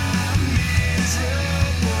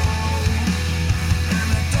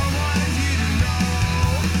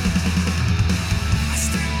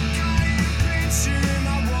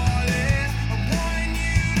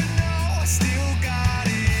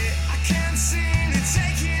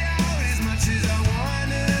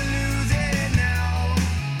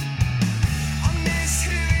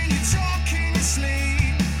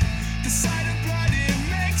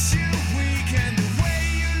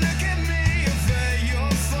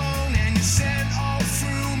 Send off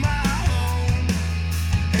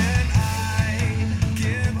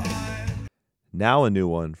Now a new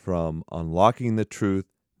one from Unlocking the Truth.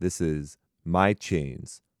 This is My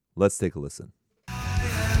Chains. Let's take a listen.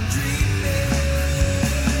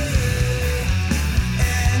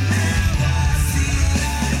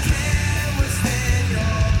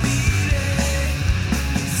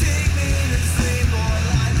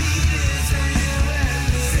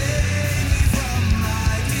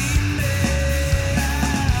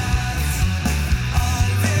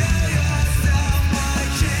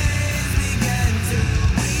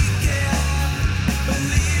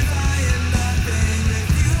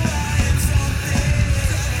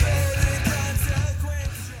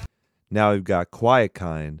 Now we've got Quiet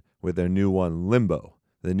Kind with their new one, Limbo.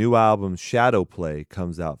 The new album, Shadow Play,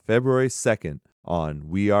 comes out February 2nd on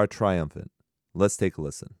We Are Triumphant. Let's take a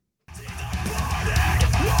listen.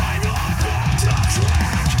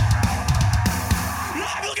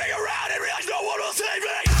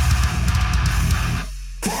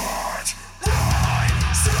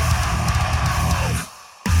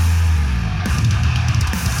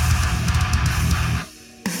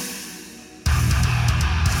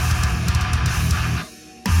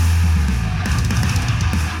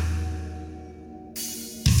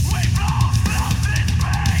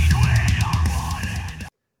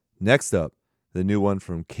 Next up, the new one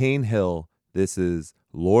from Cane Hill. This is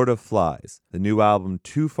Lord of Flies. The new album,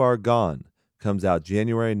 Too Far Gone, comes out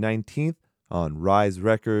January 19th on Rise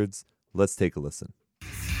Records. Let's take a listen.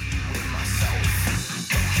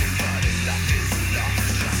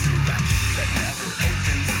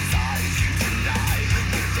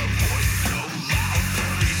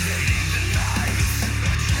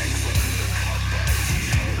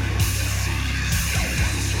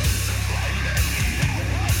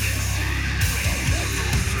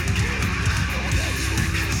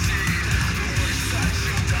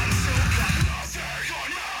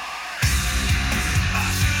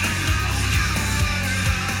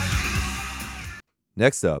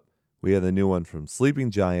 Next up, we have the new one from Sleeping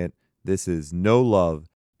Giant. This is No Love,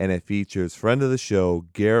 and it features friend of the show,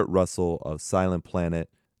 Garrett Russell of Silent Planet.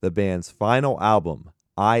 The band's final album,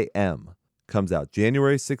 I Am, comes out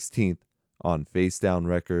January 16th on Face Down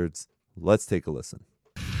Records. Let's take a listen.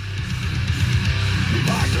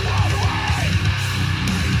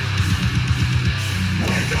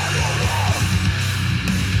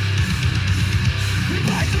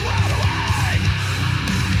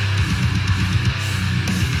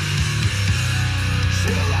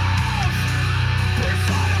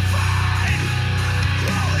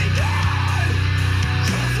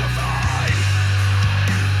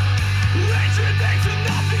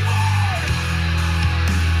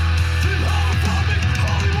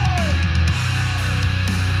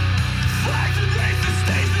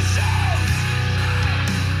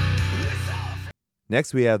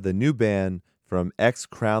 Next, we have the new band from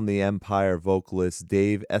ex-Crown the Empire vocalist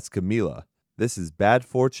Dave Escamilla. This is Bad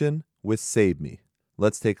Fortune with Save Me.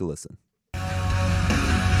 Let's take a listen.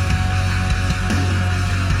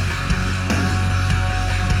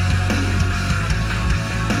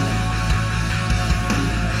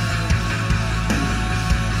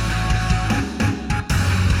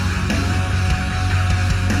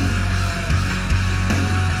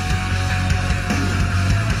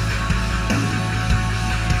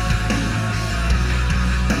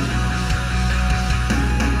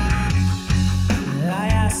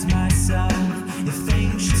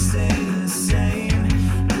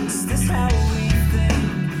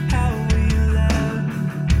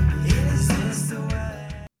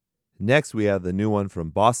 Next, we have the new one from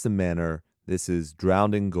Boston Manor. This is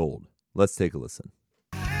Drowned in Gold. Let's take a listen.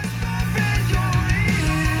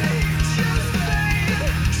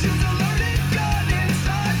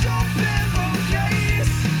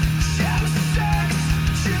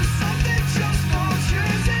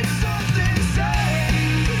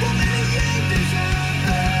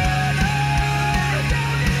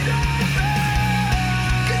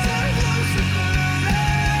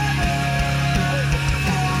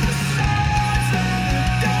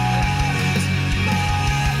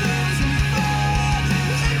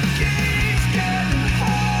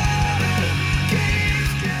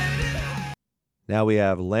 Now we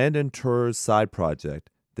have Landon Tur's side project.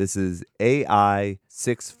 This is AI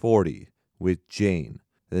 640 with Jane.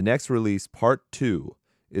 The next release, Part 2,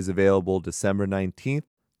 is available December 19th.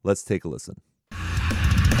 Let's take a listen.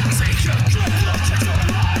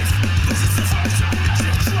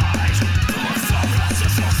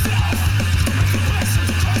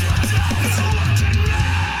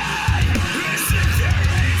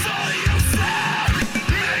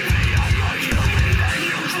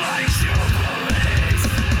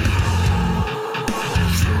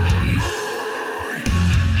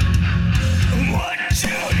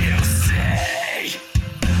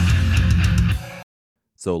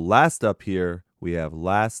 So last up here, we have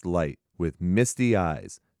Last Light with Misty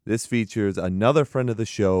Eyes. This features another friend of the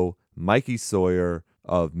show, Mikey Sawyer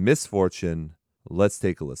of Misfortune. Let's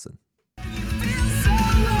take a listen.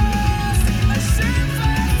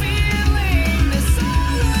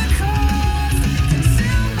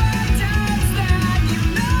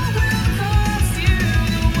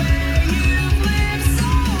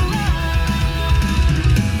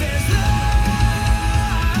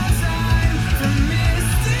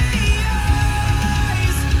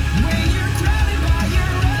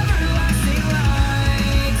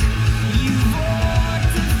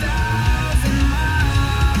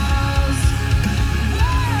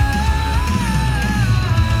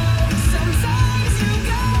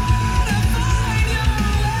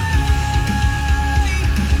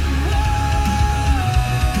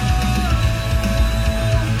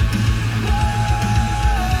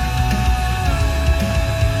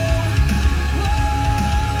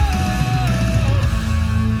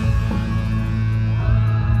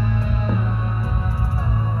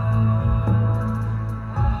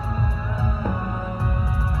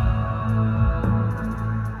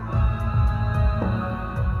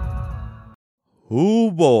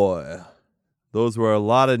 Oh boy. Those were a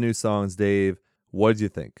lot of new songs, Dave. What did you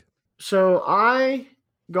think? So I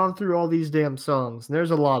gone through all these damn songs, and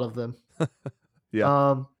there's a lot of them.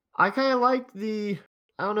 Yeah. I kind of like I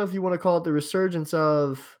don't know if you want to call it the resurgence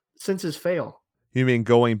of Senses Fail. You mean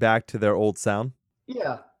going back to their old sound?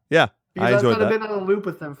 Yeah. Yeah, Because I I've enjoyed kind of that. been on a loop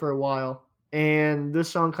with them for a while, and this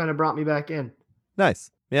song kind of brought me back in.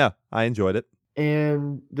 Nice. Yeah, I enjoyed it.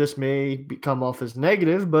 And this may come off as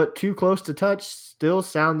negative, but Too Close to Touch still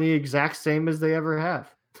sound the exact same as they ever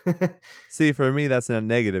have. See, for me, that's not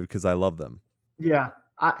negative because I love them. Yeah,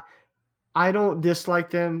 I don't dislike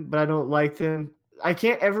them, but I don't like them. I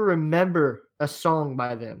can't ever remember a song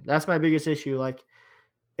by them. That's my biggest issue. Like,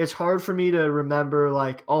 it's hard for me to remember,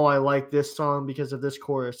 like, oh, I like this song because of this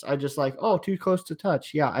chorus. I just like, oh, Too Close to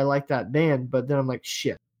Touch. Yeah, I like that band, but then I'm like,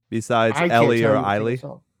 shit. Besides I can't Ellie tell or you a single Eiley?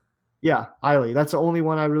 song. Yeah, Eiley. That's the only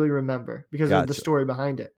one I really remember because of the Gotcha. story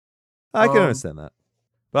behind it. I can understand that.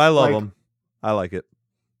 But I love like- them. I like it.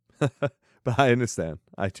 But I understand.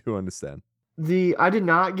 I do understand. I did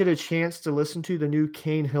not get a chance to listen to the new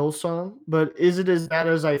Cane Hill song, but is it as bad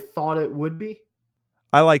as I thought it would be?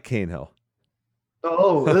 I like Cane Hill.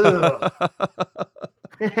 Oh,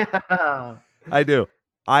 I do.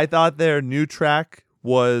 I thought their new track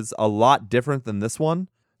was a lot different than this one.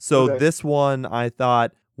 So Okay. this one I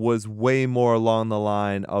thought was way more along the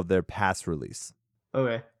line of their past release.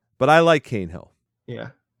 okay. But I like Cane Hill. Yeah.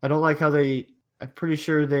 I don't like how I'm pretty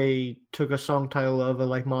sure they took a song title of a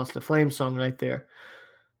like Monster Flame song right there.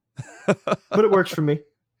 But it works for me.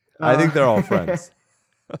 I think they're all friends.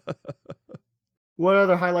 What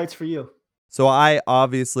other highlights for you? So I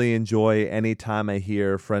obviously enjoy any time I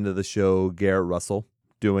hear friend of the show Garrett Russell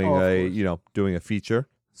doing Oh, of course. doing a feature.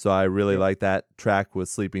 So I really Yeah. like that track with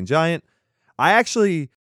Sleeping Giant.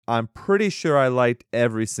 I'm pretty sure I liked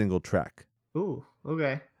every single track. Ooh,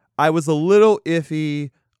 okay. I was a little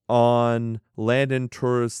iffy on Landon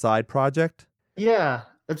Tour's side project. Yeah,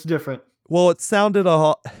 that's different. Well, it sounded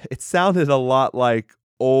a lot like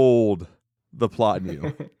old The Plot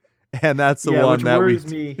Knew. And that's the Yeah, one which that worries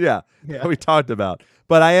me. Yeah. Yeah. we talked about.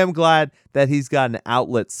 But I am glad that he's got an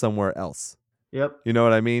outlet somewhere else. Yep. You know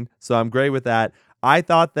what I mean? So I'm great with that. I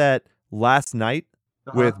thought that Last Night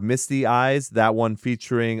with Uh-huh. Misty Eyes, that one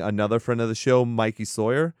featuring another friend of the show, Mikey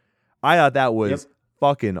Sawyer, I thought that was Yep.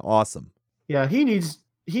 fucking awesome. Yeah, he needs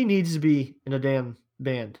to be in a damn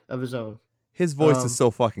band of his own. His voice is so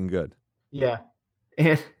fucking good. Yeah, and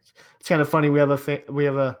it's kind of funny. We have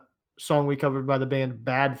a song we covered by the band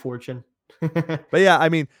Bad Fortune. But yeah, I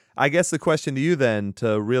mean, I guess the question to you then,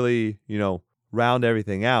 to really, round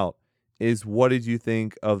everything out, is what did you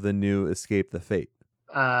think of the new Escape the Fate?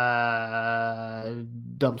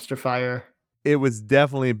 Dumpster fire. It was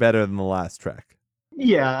definitely better than the last track.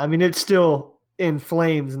 Yeah, I mean it's still in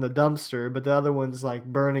flames in the dumpster, but the other one's like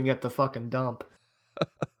burning at the fucking dump.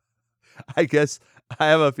 I guess I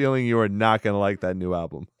have a feeling you are not going to like that new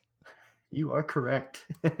album. You are correct.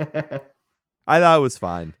 I thought it was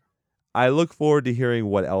fine. I look forward to hearing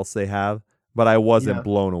what else they have, but I wasn't Yeah.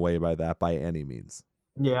 blown away by that by any means.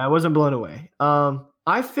 Yeah, I wasn't blown away.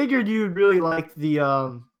 I figured you'd really like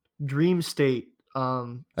the Dream State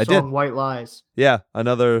song I did. White Lies. Yeah,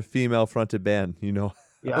 another female fronted band, Yeah,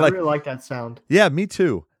 I like- I really like that sound. Yeah, me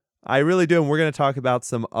too. I really do. And we're going to talk about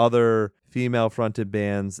some other female fronted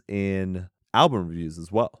bands in album reviews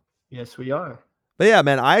as well. Yes, we are. But yeah,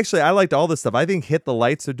 man, I liked all this stuff. I think Hit the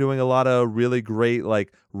Lights are doing a lot of really great,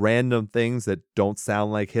 like, random things that don't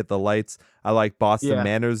sound like Hit the Lights. I like Boston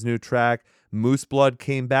Manor's new track. Moose Blood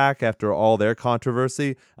came back after all their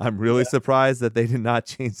controversy. I'm really surprised that they did not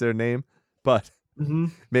change their name, but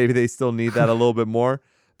maybe they still need that a little bit more.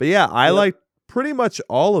 But yeah, I like pretty much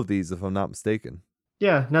all of these, if I'm not mistaken.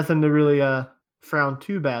 Yeah, nothing to really frown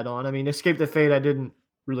too bad on. I mean, Escape the Fate I didn't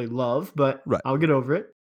really love, but I'll get over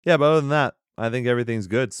it. Yeah, but other than that, I think everything's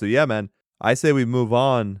good. So yeah, man, I say we move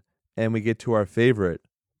on and we get to our favorite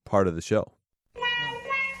part of the show. I've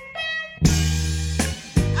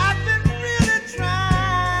been really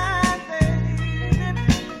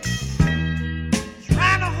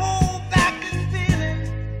trying to hold back this feeling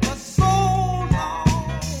for so long.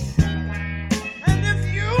 And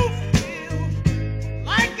if you feel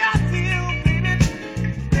like I feel, baby,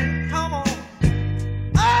 then come on.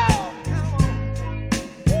 Oh, come on.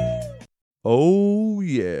 Oh,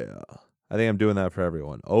 yeah. I think I'm doing that for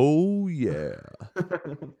everyone. Oh, yeah.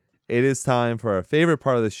 It is time for our favorite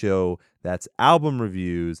part of the show. That's album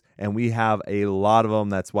reviews. And we have a lot of them.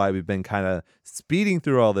 That's why we've been kind of speeding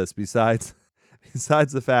through all this, besides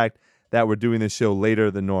the fact that we're doing this show later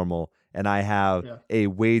than normal. And I have a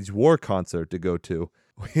Wage War concert to go to.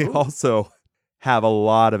 We also have a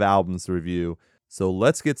lot of albums to review. So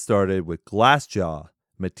let's get started with Glassjaw,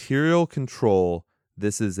 Material Control.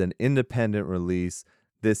 This is an independent release.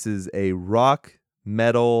 This is a rock,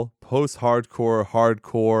 metal, post-hardcore,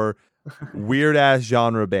 hardcore, weird-ass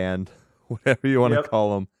genre band, whatever you want to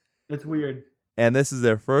call them. It's weird. And this is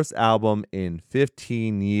their first album in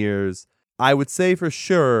 15 years. I would say for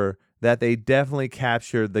sure that they definitely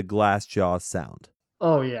captured the Glassjaw sound.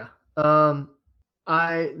 Oh, yeah.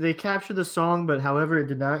 They captured the song, but however, it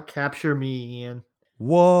did not capture me, Ian.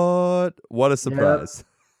 What a surprise.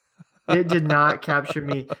 It did not capture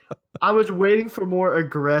me. I was waiting for more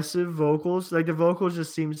aggressive vocals. Like, the vocals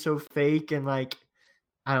just seemed so fake and, like,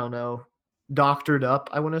 I don't know, doctored up,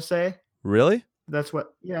 I want to say. Really? That's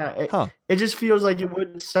what, it just feels like it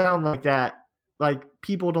wouldn't sound like that. Like,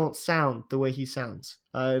 people don't sound the way he sounds.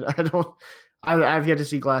 I've yet to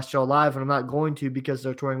see Glassjaw live, and I'm not going to because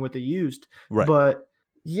they're touring with The Used. Right. But,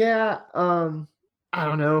 yeah, I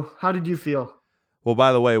don't know. How did you feel? Well,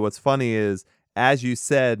 by the way, what's funny is, as you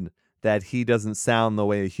said that he doesn't sound the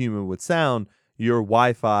way a human would sound, your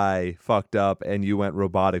Wi-Fi fucked up and you went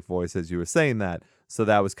robotic voice as you were saying that. So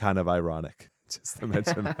that was kind of ironic, just to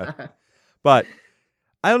mention that. But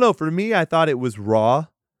I don't know. For me, I thought it was raw.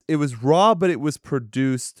 It was raw, but it was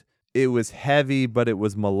produced. It was heavy, but it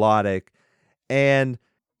was melodic. And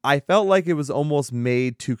I felt like it was almost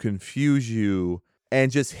made to confuse you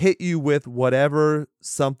and just hit you with whatever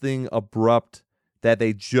something abrupt that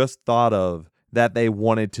they just thought of that they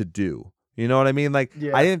wanted to do. You know what I mean? Like,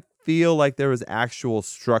 I didn't feel like there was actual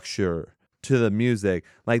structure to the music.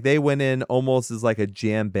 Like, they went in almost as like a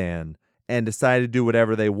jam band and decided to do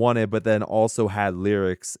whatever they wanted, but then also had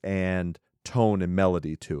lyrics and tone and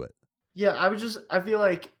melody to it. Yeah, I feel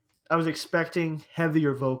like I was expecting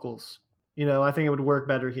heavier vocals. You know, I think it would work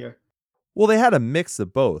better here. Well, they had a mix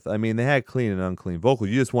of both. I mean, they had clean and unclean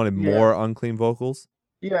vocals. You just wanted more unclean vocals?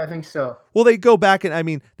 Yeah, I think so. Well, they go back and, I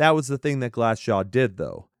mean, that was the thing that Glassjaw did,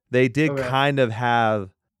 though. They did kind of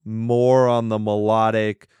have more on the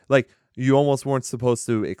melodic, like, you almost weren't supposed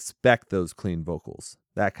to expect those clean vocals,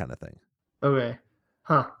 that kind of thing. Okay.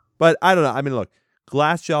 Huh. But I don't know. I mean, look,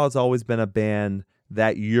 Glassjaw has always been a band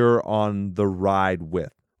that you're on the ride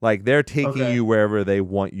with. Like, they're taking you wherever they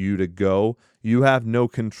want you to go. You have no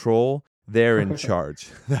control. They're in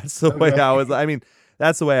charge. That's the way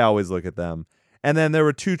that's the way I always look at them. And then there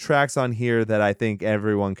were 2 tracks on here that I think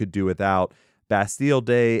everyone could do without. Bastille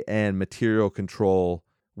Day and Material Control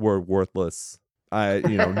were worthless.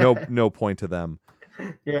 No point to them.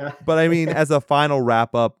 Yeah. But I mean, as a final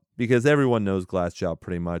wrap up, because everyone knows Glassjaw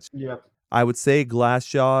pretty much. Yep. I would say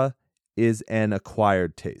Glassjaw is an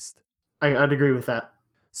acquired taste. I'd agree with that.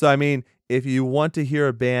 So, I mean, if you want to hear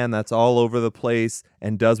a band that's all over the place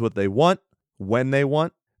and does what they want, when they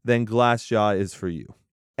want, then Glassjaw is for you.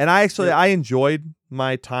 And I enjoyed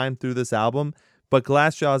my time through this album, but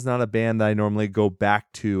Glassjaw is not a band that I normally go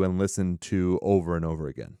back to and listen to over and over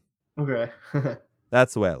again. Okay.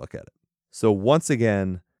 That's the way I look at it. So once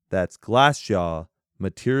again, that's Glassjaw,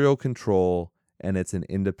 Material Control, and it's an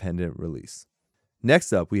independent release.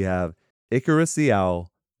 Next up, we have Icarus the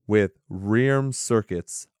Owl with Rearm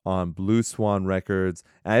Circuits on Blue Swan Records.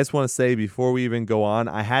 And I just want to say, before we even go on,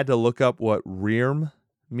 I had to look up what Rearm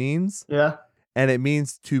means. Yeah. And it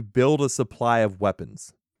means to build a supply of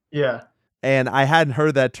weapons. Yeah. And I hadn't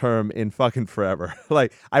heard that term in fucking forever.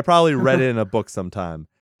 Like, I probably read it in a book sometime.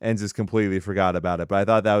 and just completely forgot about it. But I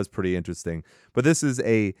thought that was pretty interesting. But this is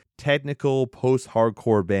a technical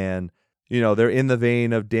post-hardcore band. You know, they're in the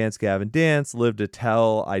vein of Dance Gavin Dance, Live to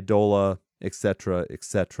Tell, Idola, etc.,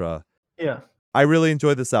 etc. Yeah. I really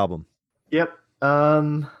enjoyed this album. Yep.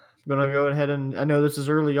 Gonna go ahead and I know this is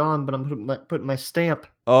early on, but I'm putting my stamp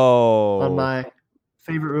Oh, on my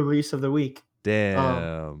favorite release of the week.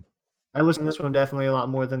 damn. I listened to this one definitely a lot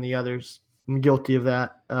more than the others. I'm guilty of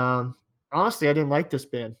that. Honestly, I didn't like this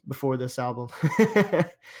band before this album.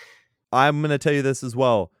 I'm going to tell you this as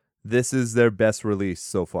well. This is their best release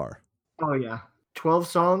so far. Oh yeah, 12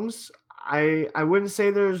 songs. I wouldn't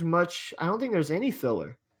say there's much. I don't think there's any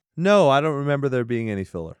filler. No, I don't remember there being any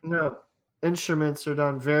filler. No, instruments are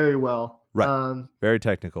done very well. Right. Very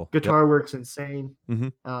technical. Guitar work's insane.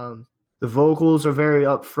 Mhm. The vocals are very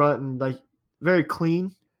upfront and like very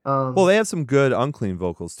clean. Well, they have some good unclean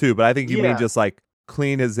vocals too, but I think you mean Yeah. just like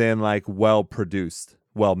clean as in like well produced,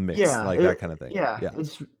 well mixed, that kind of thing. Yeah,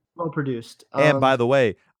 it's well produced. And by the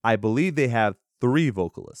way, I believe they have 3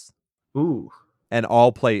 vocalists Ooh, and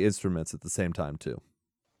all play instruments at the same time too.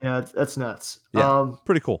 yeah, that's nuts. Yeah,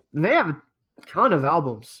 pretty cool. And they have a ton of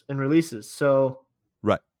albums and releases. So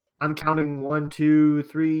Right. I'm counting 1, 2,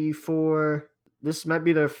 3, 4. This might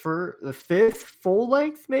be the 5th full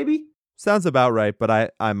length, maybe. Sounds about right,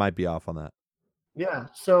 but I might be off on that. Yeah.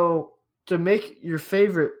 So to make your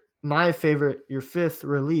favorite, my favorite, your 5th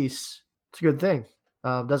release, it's a good thing.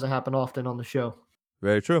 Doesn't happen often on the show.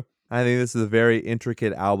 Very true. I think this is a very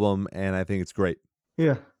intricate album, and I think it's great.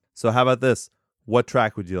 Yeah. So how about this? What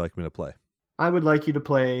track would you like me to play? I would like you to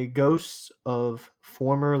play Ghosts of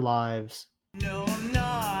Former Lives. No, I'm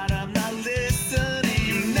not. I'm not listening.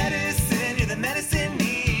 You're medicine. You're the medicine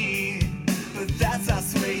need. But that's not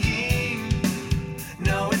swaying.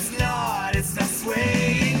 No, it's not. It's not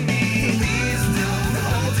swaying me. Please don't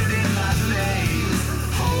hold it in my face.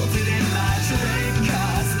 Hold it in my train.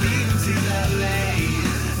 Cause beat to the lane.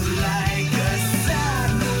 Like a sad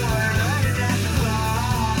boy running at the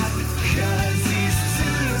clock. Cause he's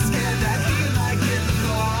too scared that he might get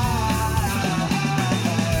caught.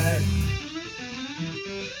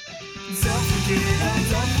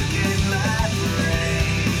 Don't forget my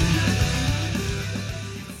brain.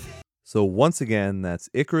 So once again, that's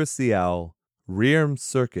Icarus the Owl, Rearm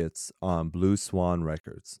Circuits on Blue Swan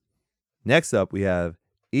Records. Next up, we have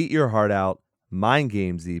Eat Your Heart Out, Mind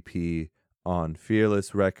Games EP on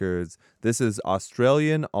Fearless Records. This is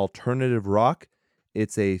Australian alternative rock.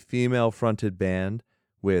 It's a female-fronted band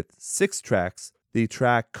with 6 tracks. The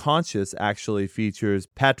track Conscious actually features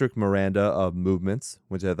Patrick Miranda of Movements,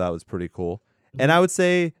 which I thought was pretty cool. And I would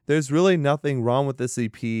say there's really nothing wrong with this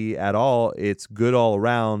EP at all. It's good all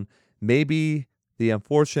around. Maybe the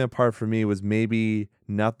unfortunate part for me was maybe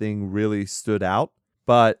nothing really stood out,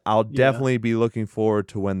 but I'll definitely be looking forward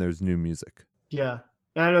to when there's new music. Yeah.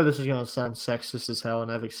 And I know this is going to sound sexist as hell,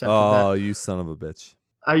 and I've accepted Oh, that. you son of a bitch.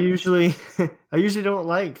 I usually don't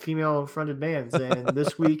like female fronted bands, and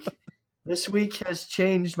this week has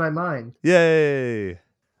changed my mind. Yay!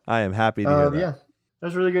 I am happy to hear that. Yeah, that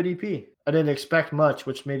was a really good EP. I didn't expect much,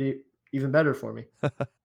 which made it even better for me.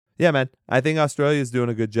 Yeah, man. I think Australia's doing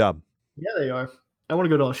a good job. Yeah, they are. I want to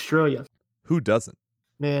go to Australia. Who doesn't?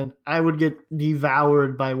 Man, I would get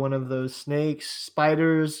devoured by one of those snakes,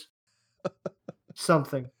 spiders,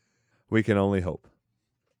 something. We can only hope.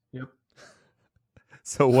 Yep.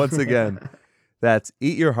 So once again, that's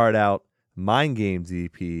Eat Your Heart Out, Mind Games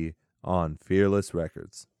EP on Fearless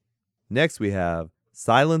Records. Next we have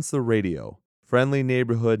Silence the Radio, Friendly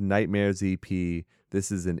Neighborhood Nightmares EP.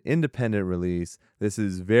 This is an independent release. This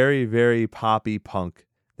is very, very poppy punk.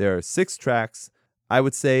 There are 6 tracks. I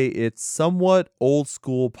would say it's somewhat old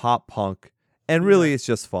school pop punk, and really it's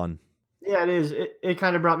just fun. Yeah, it is. It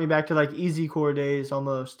kind of brought me back to like easy core days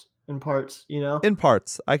almost in parts, you know? In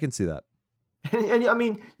parts, I can see that. And I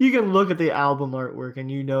mean, you can look at the album artwork and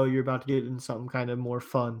you know you're about to get in something kind of more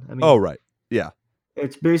fun. I mean, Oh, right. Yeah.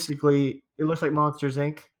 It's basically, it looks like Monsters,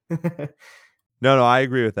 Inc. No, I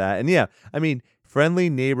agree with that. And yeah, I mean, Friendly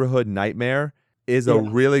Neighborhood Nightmare is a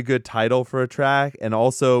really good title for a track, and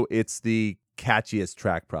also it's the catchiest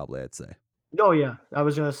track probably, I'd say. Oh, yeah. I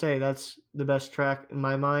was going to say that's the best track in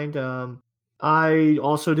my mind. I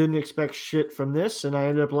also didn't expect shit from this, and I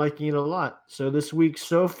ended up liking it a lot. So this week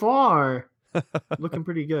so far, looking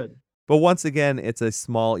pretty good. But once again, it's a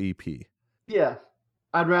small EP. Yeah.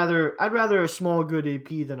 I'd rather a small good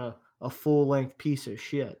EP than a full length piece of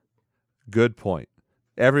shit. Good point.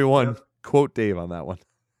 Everyone quote Dave on that one.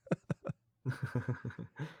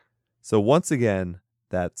 So once again,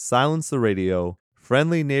 that's Silence the Radio,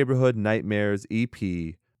 Friendly Neighborhood Nightmares EP,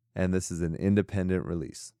 and this is an independent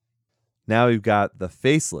release. Now we've got The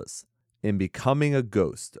Faceless in Becoming a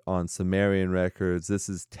Ghost on Sumerian Records. This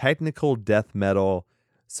is technical death metal.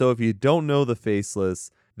 So if you don't know The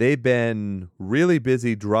Faceless, they've been really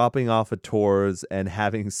busy dropping off of tours and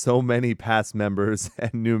having so many past members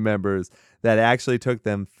and new members that it actually took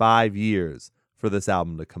them 5 years for this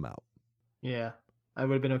album to come out. Yeah. I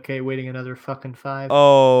would have been okay waiting another fucking 5.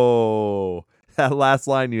 Oh, that last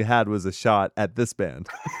line you had was a shot at this band.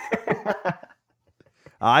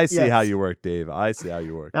 I see how you work, Dave. I see how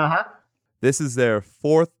you work. Uh-huh. This is their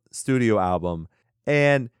 4th studio album.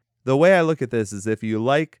 And the way I look at this is if you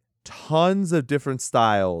like tons of different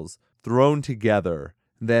styles thrown together,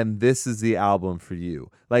 then this is the album for you.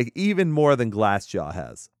 Like even more than Glassjaw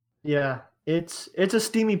has. Yeah. It's a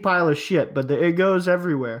steamy pile of shit, but it goes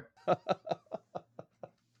everywhere.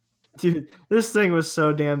 Dude, this thing was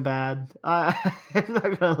so damn bad. I'm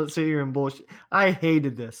not going to sit here and bullshit. I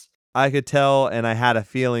hated this. I could tell, and I had a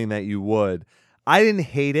feeling that you would. I didn't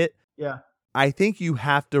hate it. Yeah. I think you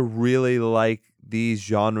have to really like these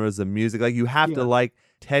genres of music. Like you have to like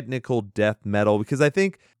technical death metal because I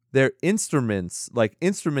think their instruments, like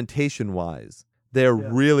instrumentation wise, they're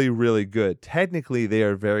really, really good. Technically, they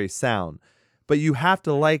are very sound. But you have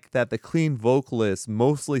to like that the clean vocalist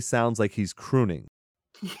mostly sounds like he's crooning.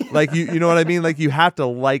 Like you know what I mean? Like you have to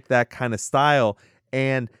like that kind of style,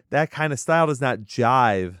 and that kind of style does not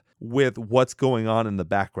jive with what's going on in the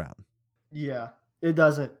background. Yeah, it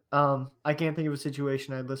doesn't. I can't think of a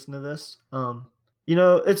situation I'd listen to this.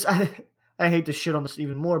 It's I hate to shit on this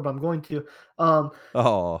even more, but I'm going to.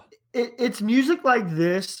 It's music like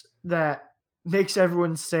this that makes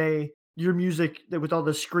everyone say your music with all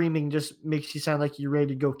the screaming just makes you sound like you're ready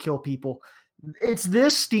to go kill people. It's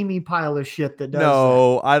this steamy pile of shit that does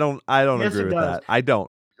that. I don't Yes, agree it with does. that. I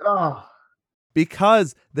don't. Oh,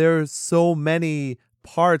 Because there's so many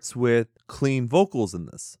parts with clean vocals in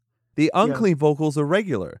this. The unclean vocals are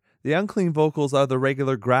regular. The unclean vocals are the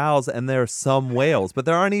regular growls, and there are some wails, but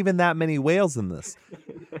there aren't even that many wails in this.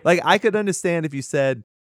 Like, I could understand if you said,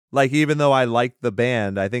 like, even though I like the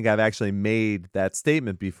band, I think I've actually made that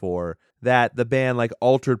statement before, that the band, like,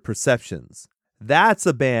 Altered Perceptions. That's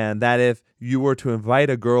a band that if you were to invite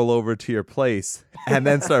a girl over to your place and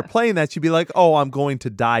then start playing that, she'd be like, oh, I'm going to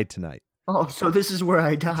die tonight. Oh, so this is where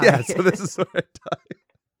I die. Yeah, so this is where I die.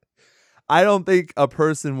 I don't think a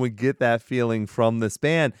person would get that feeling from this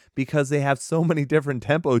band because they have so many different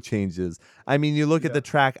tempo changes. I mean, you look at the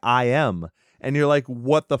track I Am, and you're like,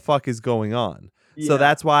 what the fuck is going on? Yeah. So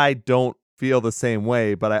that's why I don't feel the same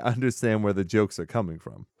way, but I understand where the jokes are coming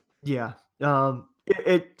from. Yeah.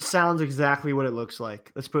 It sounds exactly what it looks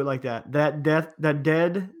like. Let's put it like that. That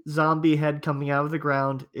dead zombie head coming out of the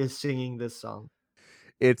ground is singing this song.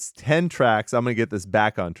 It's 10 tracks. I'm going to get this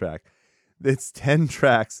back on track. It's 10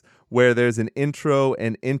 tracks where there's an intro,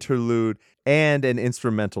 an interlude, and an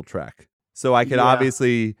instrumental track. So I could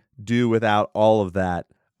obviously do without all of that,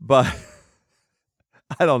 but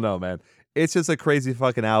I don't know, man. It's just a crazy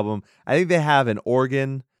fucking album. I think they have an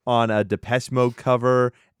organ on a Depeche Mode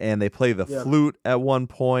cover, and they play the flute at one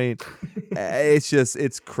point.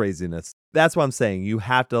 It's craziness. That's what I'm saying. You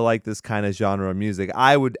have to like this kind of genre of music.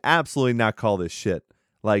 I would absolutely not call this shit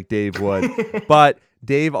like Dave would. But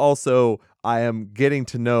Dave also, I am getting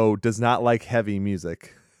to know, does not like heavy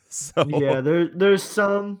music. So yeah, there's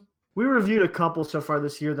some. We reviewed a couple so far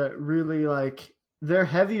this year that really they're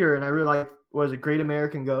heavier, and I really like. Was it Great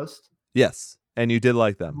American Ghost? Yes, and you did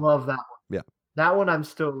like them. Love that one. Yeah, that one I'm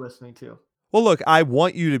still listening to. Well, look, I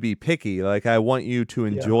want you to be picky. Like I want you to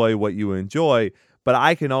enjoy what you enjoy, but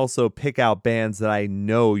I can also pick out bands that I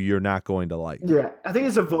know you're not going to like. Yeah, I think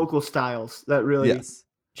it's the vocal styles that really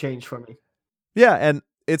changed for me. Yeah, and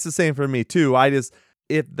it's the same for me too.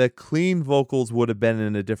 If the clean vocals would have been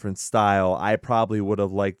in a different style, I probably would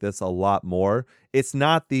have liked this a lot more. It's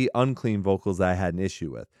not the unclean vocals that I had an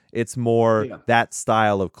issue with. It's more that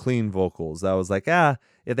style of clean vocals. I was like,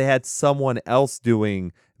 if they had someone else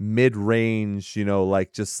doing mid-range,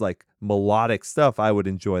 just melodic stuff, I would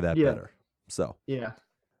enjoy that better. So, all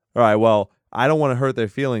right, well, I don't want to hurt their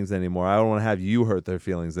feelings anymore. I don't want to have you hurt their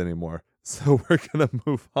feelings anymore. So we're going to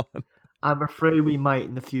move on. I'm afraid we might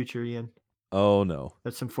in the future, Ian. Oh, no.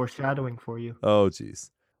 That's some foreshadowing for you. Oh,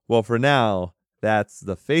 geez. Well, for now, that's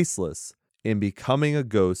The Faceless in Becoming a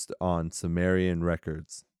Ghost on Sumerian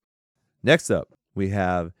Records. Next up, we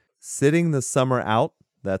have Sitting the Summer Out,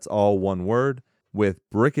 that's all one word, with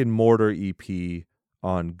Brick and Mortar EP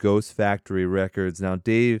on Ghost Factory Records. Now,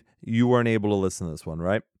 Dave, you weren't able to listen to this one,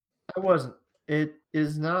 right? I wasn't. It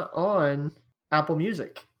is not on Apple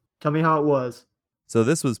Music. Tell me how it was. So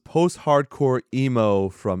this was post-hardcore emo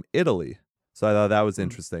from Italy. So I thought that was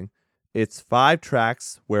interesting. It's 5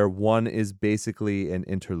 tracks where one is basically an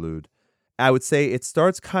interlude. I would say it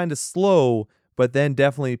starts kind of slow, but then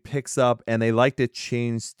definitely picks up, and they like to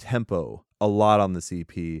change tempo a lot on this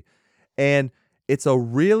EP. And it's a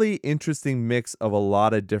really interesting mix of a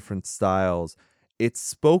lot of different styles. It's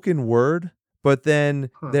spoken word, but then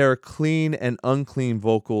there are clean and unclean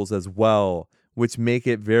vocals as well, which make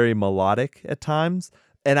it very melodic at times.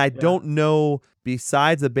 And I don't know,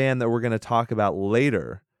 besides a band that we're going to talk about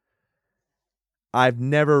later, I've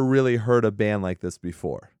never really heard a band like this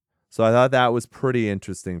before. So I thought that was pretty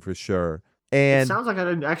interesting for sure. And it sounds like I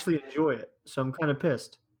didn't actually enjoy it, so I'm kind of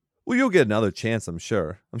pissed. Well, you'll get another chance, I'm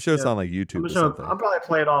sure. I'm sure it's on like YouTube or something. I'll probably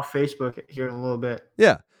play it off Facebook here in a little bit.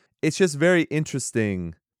 Yeah. It's just very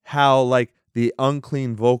interesting how like the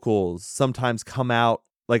unclean vocals sometimes come out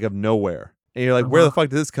like of nowhere. And you're like, where the fuck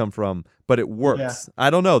did this come from? But it works. I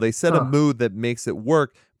don't know. They set a mood that makes it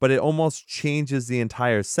work, but it almost changes the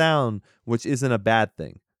entire sound, which isn't a bad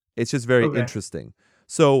thing. It's just very interesting.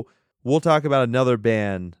 So we'll talk about another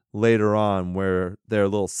band later on where they're a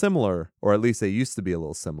little similar, or at least they used to be a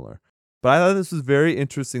little similar. But I thought this was very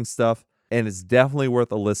interesting stuff, and it's definitely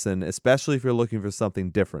worth a listen, especially if you're looking for something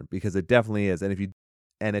different, because it definitely is. And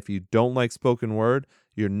if you don't like spoken word,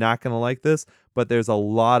 you're not going to like this, but there's a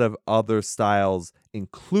lot of other styles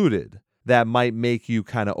included that might make you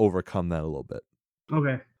kind of overcome that a little bit.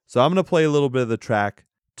 Okay. So I'm going to play a little bit of the track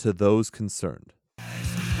To Those Concerned.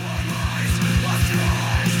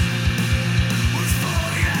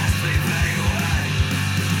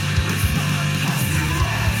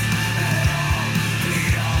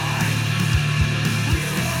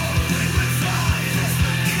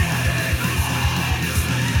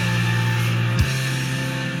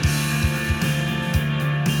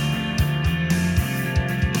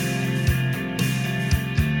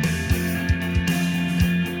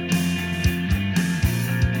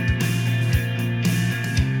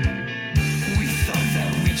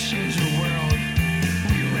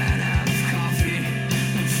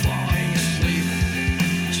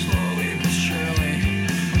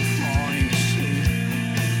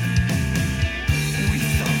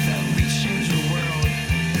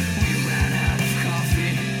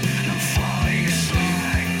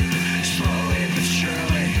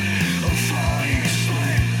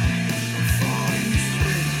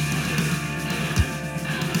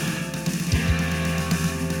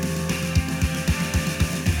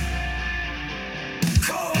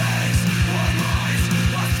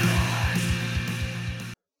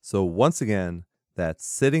 So once again, that's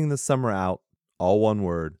Sitting the Summer Out, all one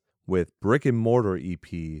word, with Brick and Mortar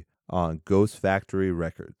EP on Ghost Factory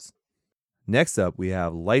Records. Next up, we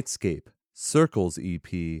have Lightscape, Circles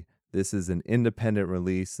EP. This is an independent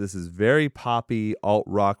release. This is very poppy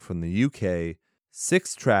alt-rock from the UK.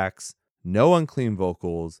 6 tracks, no unclean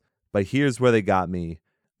vocals, but here's where they got me.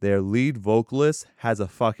 Their lead vocalist has a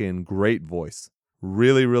fucking great voice.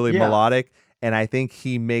 Really, really melodic. And I think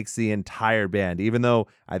he makes the entire band, even though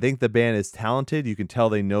I think the band is talented, you can tell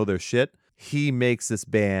they know their shit. He makes this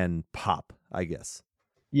band pop, I guess.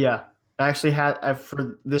 Yeah. I actually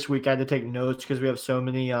for this week, I had to take notes because we have so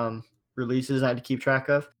many releases I had to keep track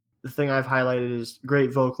of. The thing I've highlighted is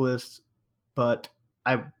great vocalist, but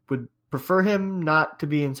I would prefer him not to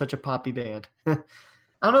be in such a poppy band. I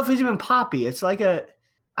don't know if he's even poppy. It's like I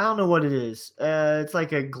don't know what it is. It's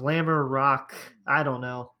like a glamour rock. I don't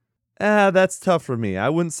know. That's tough for me. I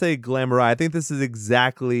wouldn't say glamour. I think this is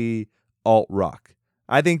exactly alt rock.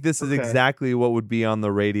 I think this is exactly what would be on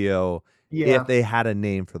the radio if they had a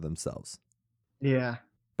name for themselves. Yeah.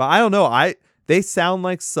 But I don't know. They sound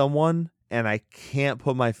like someone, and I can't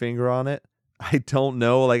put my finger on it. I don't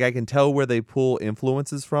know. Like, I can tell where they pull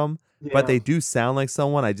influences from, but they do sound like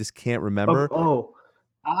someone. I just can't remember.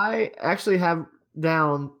 I actually have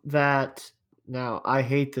down that. Now, I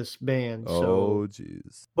hate this band. Oh,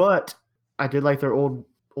 jeez. But I did like their old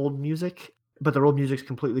music, but their old music's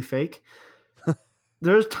completely fake.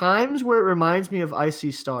 There's times where it reminds me of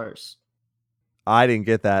Icy Stars. I didn't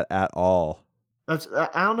get that at all. I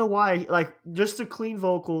don't know why. Like, just the clean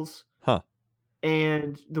vocals. Huh.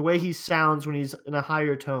 And the way he sounds when he's in a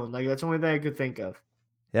higher tone. Like, that's the only thing I could think of.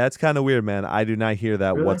 Yeah, it's kind of weird, man. I do not hear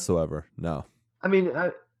that whatsoever. No. I mean,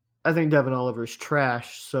 I think Devin Oliver's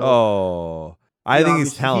trash. So I think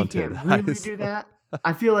he's talented. He can't really do that.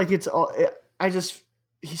 I feel like it's all.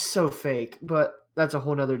 He's so fake, but that's a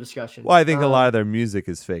whole nother discussion. Well, I think a lot of their music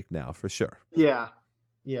is fake now, for sure. Yeah.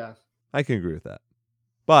 I can agree with that.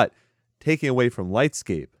 But taking away from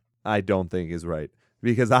Lightscape, I don't think is right,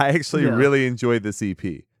 because I actually really enjoyed this EP.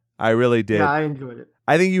 I really did. Yeah, I enjoyed it.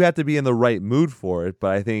 I think you have to be in the right mood for it,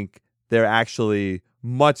 but I think they're actually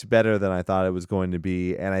much better than I thought it was going to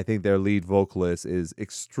be, and I think their lead vocalist is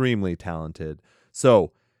extremely talented.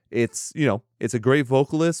 So it's, you know, it's a great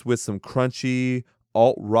vocalist with some crunchy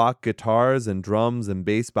alt rock guitars and drums and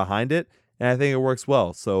bass behind it, and I think it works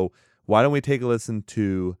well. So why don't we take a listen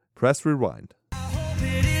to Press Rewind?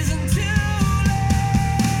 It isn't too late.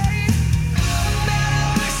 Better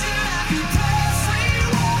wishing I could press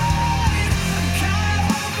rewind. Kinda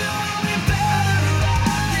hoping we'll be better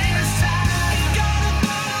off this time. Gotta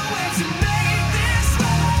find a way to make this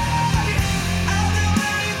right. I'll do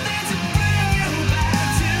anything to bring you back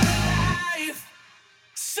to life.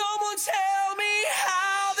 Someone tell me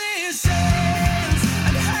how this ends,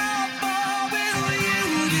 and how far will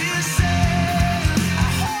you descend? I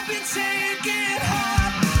hope you take it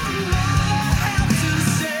hard from all I have to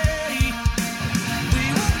say. We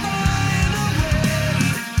will find a way.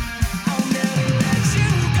 I'll never let you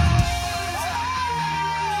go.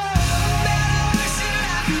 Better wishing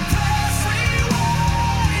I could press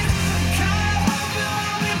rewind. Kinda hoping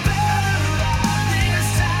we'll be better off this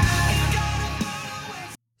time. Gotta find a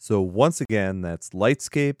way. So once again, that's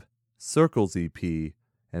Lightscape, Circles EP,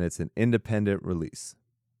 and it's an independent release.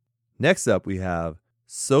 Next up, we have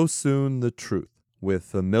So Soon the Truth with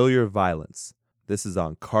Familiar Violence. This is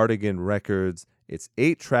on Cardigan Records. It's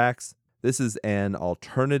 8 tracks. This is an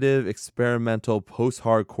alternative, experimental,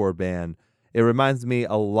 post-hardcore band. It reminds me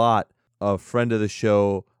a lot of friend of the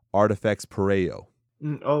show, Artifacts Pareo,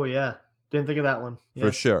 Oh yeah, didn't think of that one. Yeah.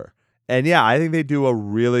 for sure. And yeah, I think they do a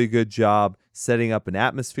really good job setting up an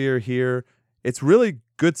atmosphere here. It's really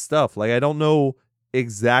good stuff. Like, I don't know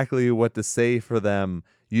exactly what to say for them.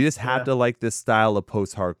 You just have Yeah. to like this style of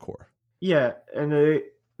post-hardcore. Yeah, and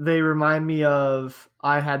they remind me of,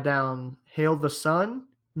 I had down Hail the Sun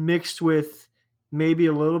mixed with maybe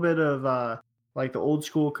a little bit of like the old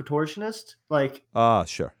school Contortionist. Like,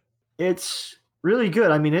 Sure. it's really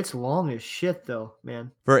good. I mean, it's long as shit though,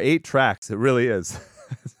 man. For 8 tracks, it really is.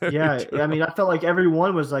 Very Yeah, true. I mean, I felt like every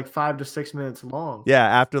one was like 5 to 6 minutes long. Yeah,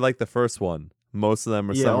 after like the first one, most of them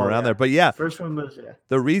are Yeah, somewhere oh, around yeah. there. But yeah, First one was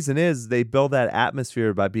the reason is they build that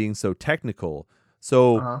atmosphere by being so technical.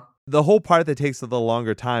 So Uh-huh. the whole part that takes the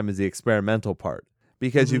longer time is the experimental part,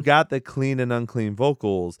 because Mm-hmm. you've got the clean and unclean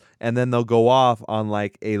vocals, and then they'll go off on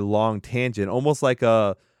like a long tangent, almost like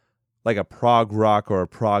a prog rock or a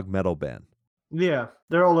prog metal band. Yeah,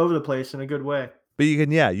 they're all over the place in a good way. But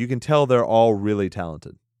you can tell they're all really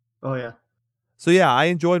talented. Oh yeah. So yeah, I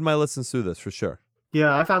enjoyed my listens through this for sure.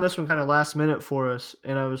 Yeah, I found this one kind of last minute for us,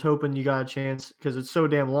 and I was hoping you got a chance because it's so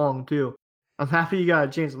damn long too. I'm happy you got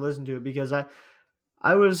a chance to listen to it because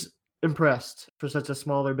I was impressed for such a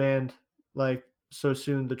smaller band like So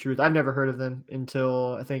Soon the Truth. I've never heard of them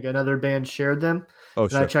until I think another band shared them, Oh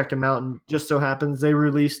and I sure. checked them out, and just so happens they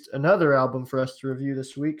released another album for us to review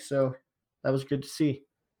this week, so that was good to see.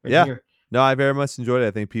 Right Yeah. here. No, I very much enjoyed it.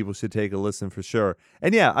 I think people should take a listen for sure.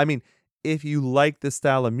 And yeah, I mean, if you like this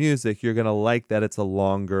style of music, you're going to like that it's a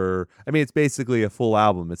longer, I mean, it's basically a full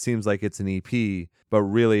album. It seems like it's an EP, but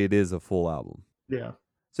really it is a full album. Yeah.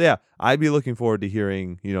 So yeah, I'd be looking forward to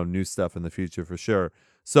hearing, new stuff in the future for sure.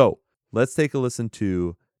 So let's take a listen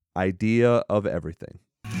to Idea of Everything.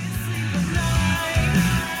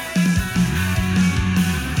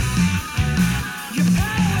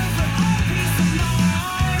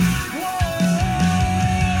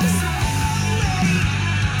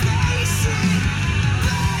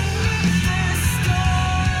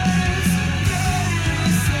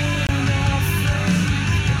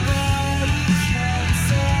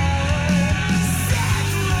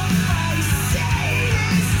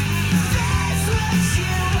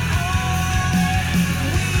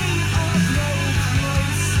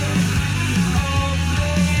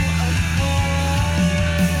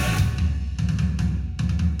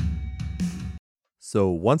 So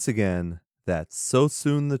once again, that's So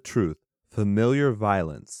Soon the Truth, Familiar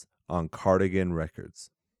Violence on Cardigan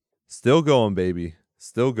Records. Still going, baby.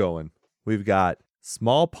 Still going. We've got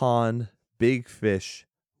Small Pond, Big Fish,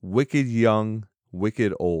 Wicked Young,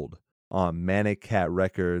 Wicked Old on Manic Cat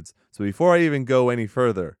Records. So before I even go any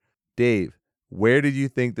further, Dave, where did you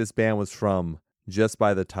think this band was from just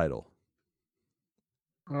by the title?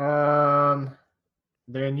 They're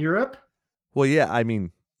in Europe? Well, yeah, I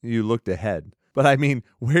mean, you looked ahead. But I mean,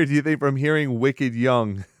 where do you think, from hearing Wicked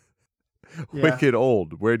Young, Yeah. Wicked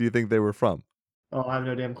Old, where do you think they were from? Oh, I have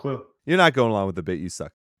no damn clue. You're not going along with the bit, you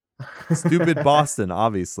suck. Stupid Boston,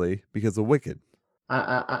 obviously, because of Wicked.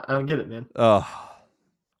 I don't get it, man. Ugh.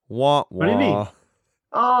 Wah, wah. What do you mean?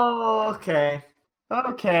 Oh, okay.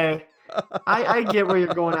 Okay. I get where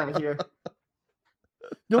you're going out here.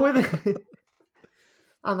 The way that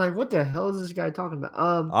I'm like, what the hell is this guy talking about?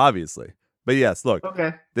 Obviously. But But yes, look,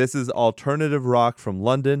 Okay. this is alternative rock from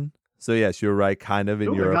London. So yes, you're right, kind of in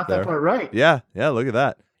Ooh, I Europe got there. that part right. Yeah, look at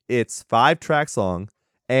that. It's 5 tracks long,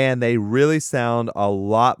 and they really sound a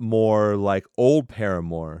lot more like old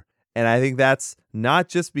Paramore. And I think that's not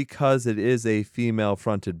just because it is a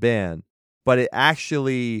female-fronted band, but it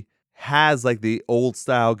actually has like the old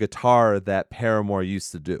style guitar that Paramore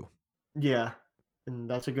used to do. Yeah, and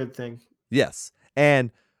that's a good thing. Yes.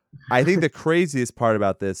 And I think the craziest part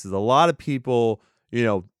about this is a lot of people, they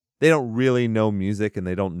don't really know music and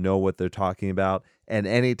they don't know what they're talking about. And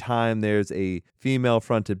anytime there's a female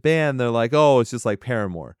fronted band, they're like, oh, it's just like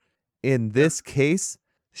Paramore. In this case,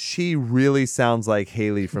 she really sounds like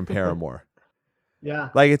Haley from Paramore. Yeah.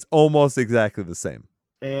 Like it's almost exactly the same.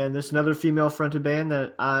 And there's another female fronted band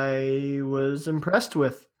that I was impressed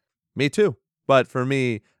with. Me too. But for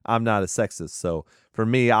me, I'm not a sexist. So for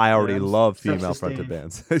me, I already I'm love Sexist female fronted Dave.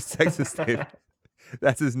 bands. Sexist Dave.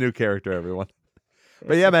 That's his new character, everyone.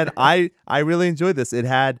 But yeah, man, I really enjoyed this. It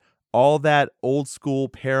had all that old school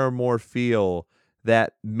Paramore feel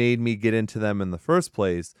that made me get into them in the first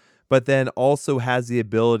place, but then also has the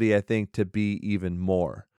ability, I think, to be even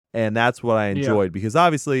more. And that's what I enjoyed because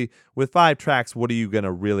obviously with 5 tracks, what are you going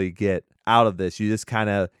to really get out of this? You just kind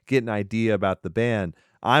of get an idea about the band.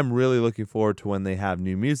 I'm really looking forward to when they have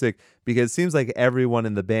new music because it seems like everyone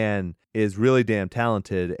in the band is really damn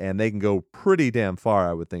talented and they can go pretty damn far,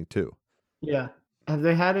 I would think, too. Yeah. Have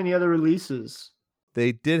they had any other releases?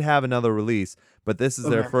 They did have another release, but this is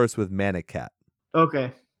their Okay. first with Manic Cat.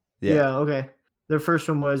 Okay. Yeah. Yeah, okay. Their first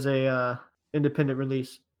one was a independent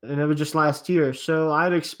release, and it was just last year. So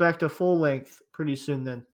I'd expect a full length pretty soon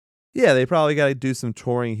then. Yeah, they probably got to do some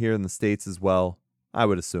touring here in the States as well, I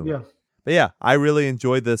would assume. Yeah. But yeah, I really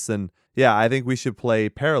enjoyed this, and yeah, I think we should play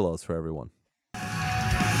Parallels for everyone.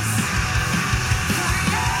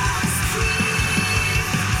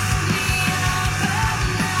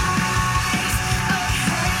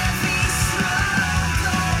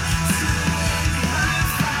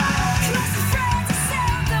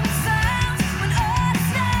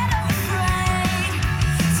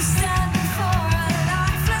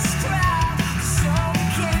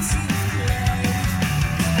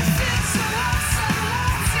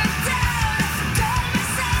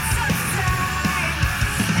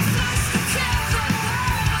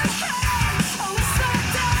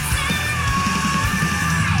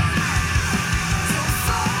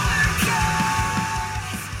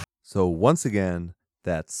 So once again,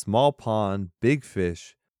 that's Small Pond, Big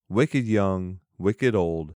Fish, Wicked Young, Wicked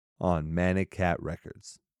Old on Manic Cat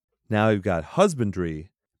Records. Now we've got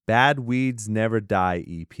Husbandry, Bad Weeds Never Die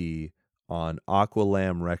EP on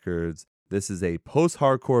Aqualam Records. This is a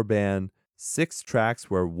post-hardcore band, 6 tracks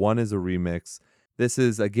where 1 is a remix. This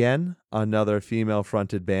is, again, another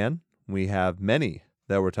female-fronted band. We have many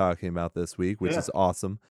that we're talking about this week, which is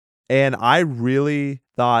awesome. And I really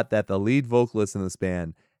thought that the lead vocalist in this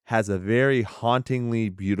band has a very hauntingly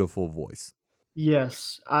beautiful voice.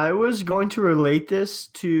 Yes. I was going to relate this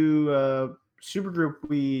to a supergroup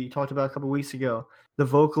we talked about a couple weeks ago. The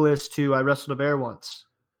vocalist to I Wrestled a Bear Once.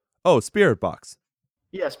 Oh, Spirit Box.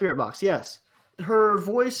 Yeah, Spirit Box, yes. Her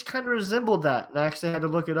voice kind of resembled that, and I actually had to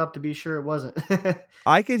look it up to be sure it wasn't.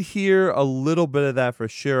 I could hear a little bit of that for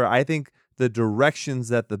sure. I think the directions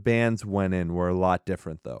that the bands went in were a lot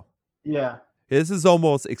different, though. Yeah. This is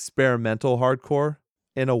almost experimental hardcore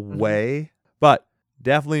in a way, but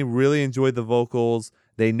definitely really enjoyed the vocals.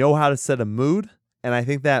 They know how to set a mood, and I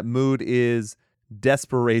think that mood is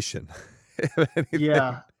desperation.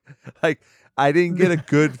 Yeah. Like, I didn't get a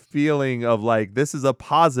good feeling of like, this is a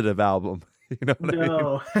positive album. You know what I mean?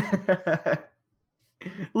 No.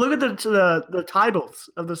 Look at the titles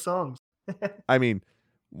of the songs. I mean,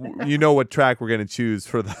 you know what track we're going to choose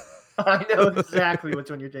for the... I know exactly which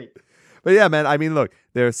one you're taking. But yeah, man, I mean, look,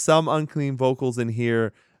 there's some unclean vocals in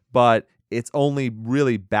here, but it's only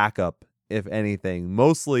really backup, if anything.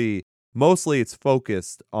 Mostly it's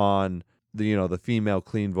focused on the female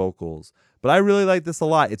clean vocals. But I really like this a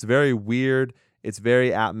lot. It's very weird. It's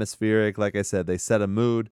very atmospheric. Like I said, they set a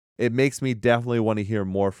mood. It makes me definitely want to hear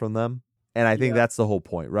more from them. And I think that's the whole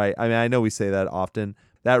point, right? I mean, I know we say that often.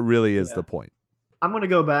 That really is the point. I'm going to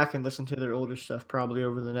go back and listen to their older stuff probably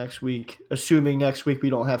over the next week, assuming next week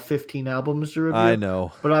we don't have 15 albums to review. I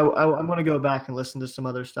know. But I'm going to go back and listen to some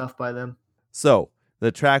other stuff by them. So,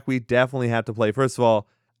 the track we definitely have to play. First of all,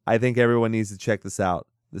 I think everyone needs to check this out.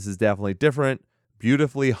 This is definitely different.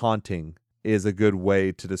 Beautifully haunting is a good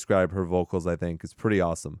way to describe her vocals, I think. It's pretty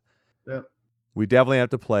awesome. Yep. We definitely have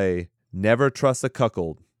to play Never Trust a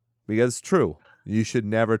Cuckold, because it's true. You should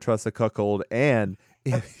never trust a cuckold, and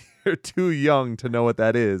if you're too young to know what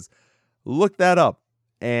that is, look that up.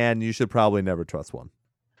 and you should probably never trust one.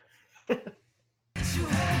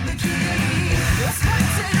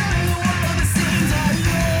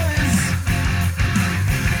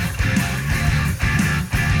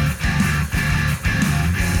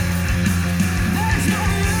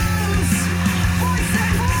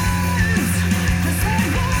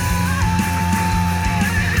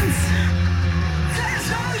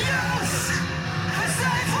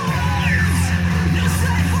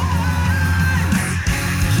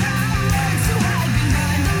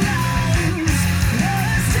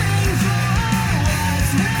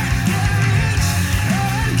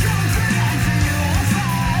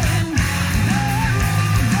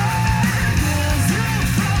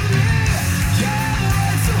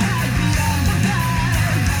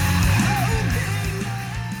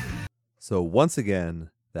 So once again,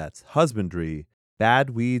 that's Husbandry,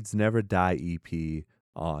 Bad Weeds Never Die EP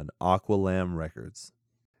on Aqualam Records.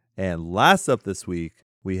 And last up this week,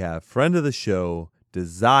 we have friend of the show,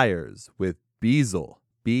 Desires with Beezle,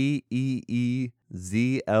 Beezle.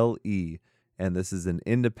 And this is an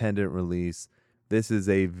independent release. This is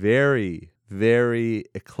a very, very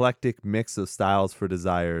eclectic mix of styles for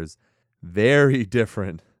Desires. Very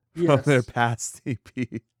different from their past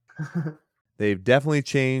EP. They've definitely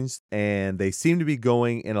changed, and they seem to be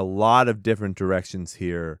going in a lot of different directions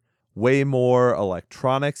here. Way more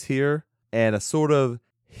electronics here, and a sort of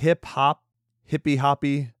hip-hop,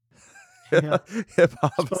 hippie-hoppy,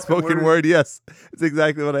 hip-hop spoken word. Yes, it's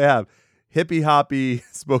exactly what I have. Hippie-hoppy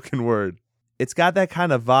spoken word. It's got that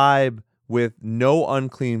kind of vibe with no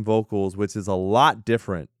unclean vocals, which is a lot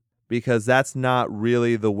different, because that's not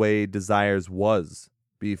really the way Desires was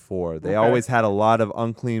before. They always had a lot of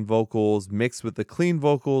unclean vocals mixed with the clean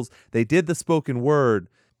vocals. They did the spoken word,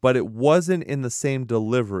 but it wasn't in the same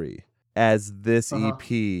delivery as this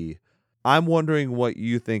EP. I'm wondering what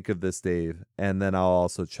you think of this, Dave, and then I'll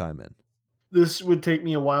also chime in. This would take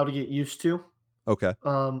me a while to get used to. Okay.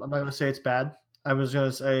 I'm not going to say it's bad. I was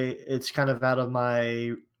going to say it's kind of out of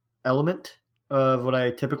my element of what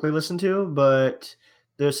I typically listen to, but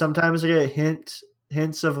there's sometimes I get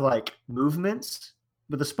hints of like movements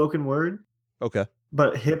with the spoken word. Okay.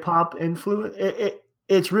 But hip hop influence,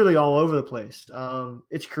 it's really all over the place.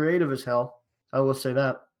 It's creative as hell. I will say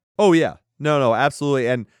that. Oh yeah. No, absolutely.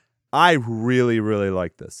 And I really, really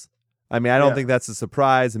like this. I mean, I don't think that's a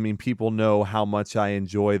surprise. I mean, people know how much I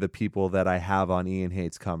enjoy the people that I have on Ian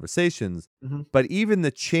Hates Conversations. Mm-hmm. But even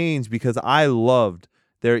the change, because I loved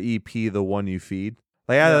their EP, The One You Feed.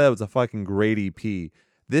 Like, I thought that was a fucking great EP.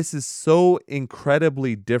 This is so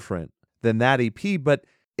incredibly different than that EP, but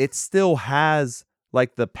it still has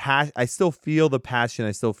like the passion. I still feel the passion.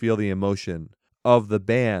 I still feel the emotion of the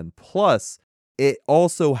band. Plus, it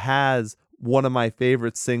also has one of my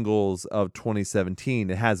favorite singles of 2017.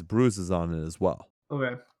 It has Bruises on it as well.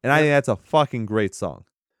 Okay. And I think that's a fucking great song.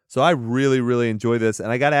 So I really, really enjoy this.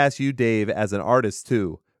 And I got to ask you, Dave, as an artist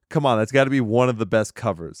too, come on, that's got to be one of the best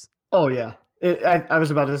covers. Oh, yeah. I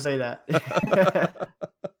was about to say that.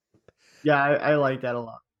 Yeah, I like that a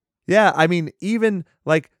lot. Yeah, I mean, even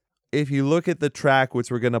like if you look at the track, which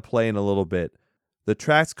we're going to play in a little bit, the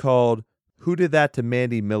track's called Who Did That to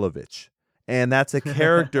Mandy Milovich? And that's a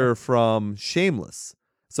character from Shameless.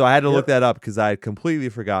 So I had to look that up because I had completely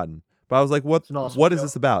forgotten. But I was like, what is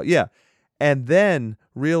this about? Yeah. And then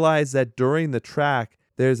realize that during the track,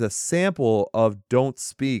 there's a sample of Don't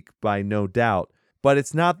Speak by No Doubt, but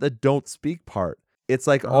it's not the Don't Speak part. It's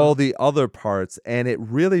like all the other parts, and it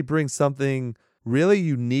really brings something really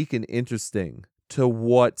unique and interesting to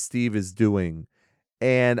what Steve is doing.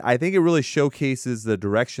 And I think it really showcases the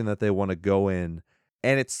direction that they want to go in.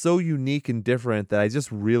 And it's so unique and different that I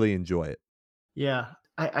just really enjoy it. Yeah.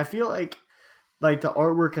 I feel like the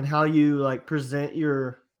artwork and how you like present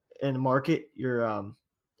and market your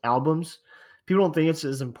albums, people don't think it's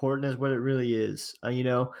as important as what it really is.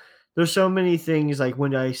 There's so many things like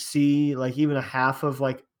when I see like even a half of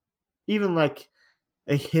like, even like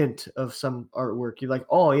a hint of some artwork, you're like,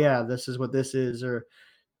 oh yeah, this is what this is. Or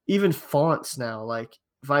even fonts now. Like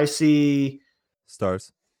if I see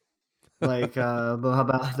Stars, like how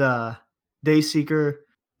about Dayseeker,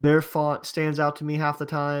 their font stands out to me half the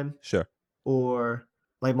time. Sure. Or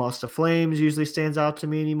like Monster Flames usually stands out to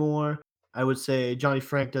me anymore. I would say Johnny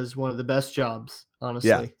Frank does one of the best jobs,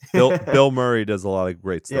 honestly. Yeah. Bill Murray does a lot of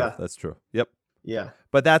great stuff. Yeah. That's true. Yep. Yeah.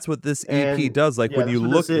 But that's what this EP does. Like when you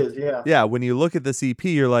look when you look at this EP,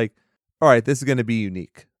 you're like, all right, this is going to be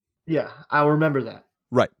unique. Yeah, I'll remember that.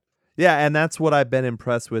 Right. Yeah, and that's what I've been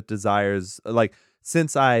impressed with Desires. Like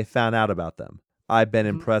since I found out about them, I've been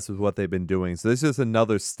impressed with what they've been doing. So this is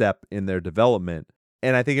another step in their development,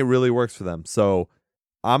 and I think it really works for them. So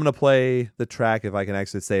I'm going to play the track, if I can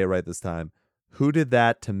actually say it right this time. Who Did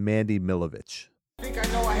That to Mandy Milovich. I think I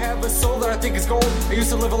know I have a soul that I think is gold. I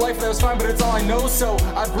used to live a life that was fine, but it's all I know. So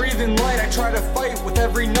I breathe in light, I try to fight with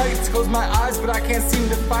every night. To close my eyes, but I can't seem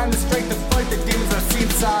to find the strength to fight the demons I see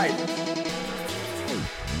inside.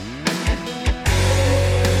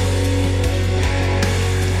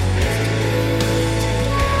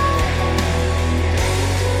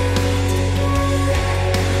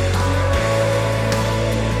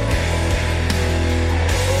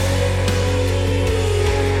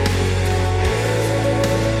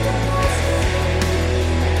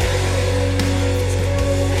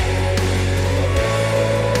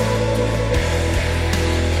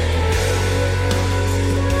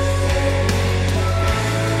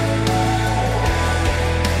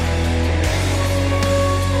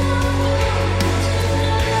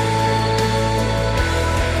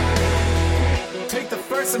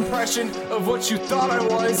 Of what you thought I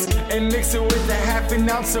was, and mix it with a half an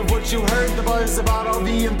ounce of what you heard. The buzz about all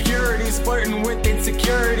the impurities, flirting with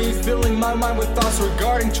insecurities, filling my mind with thoughts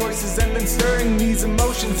regarding choices, and then stirring these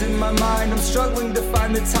emotions in my mind. I'm struggling to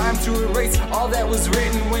find the time to erase all that was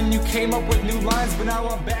written when you came up with new lines, but now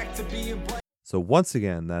I'm back to being blank. So once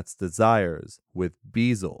again, that's Desires with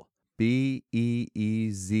Beezle, Beezle.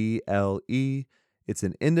 It's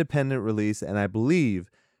an independent release, and I believe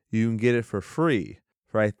you can get it for free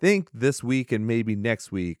for I think this week and maybe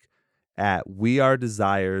next week at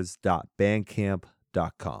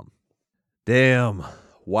wearedesires.bandcamp.com. Damn.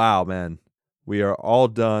 Wow, man. We are all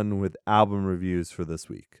done with album reviews for this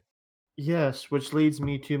week. Yes, which leads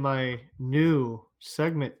me to my new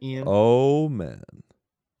segment, Ian. Oh, man.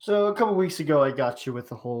 So a couple weeks ago, I got you with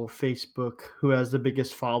the whole Facebook, who has the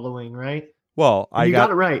biggest following, right? Well, You got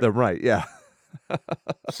it right. them right, yeah.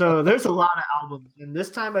 So there's a lot of albums, and this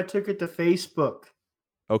time I took it to Facebook.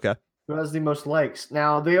 Okay. Who has the most likes?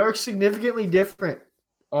 Now, they are significantly different,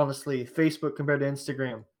 honestly, Facebook compared to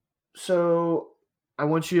Instagram. So I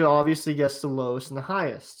want you to obviously guess the lowest and the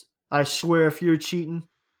highest. I swear if you're cheating.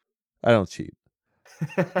 I don't cheat.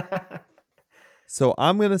 So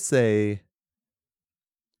I'm going to say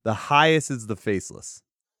the highest is the Faceless.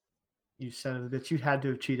 You son of a bitch. You had to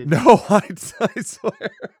have cheated. No, I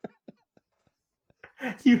swear.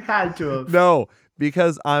 You had to have. No,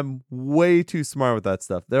 because I'm way too smart with that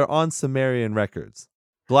stuff. They're on Sumerian Records.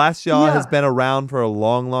 Glassjaw has been around for a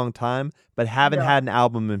long, long time, but haven't had an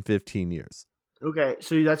album in 15 years. Okay,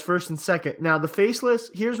 so that's first and second. Now the Faceless,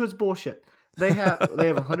 here's what's bullshit. They have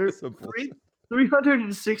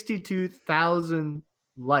 362,000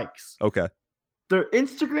 likes. Okay. Their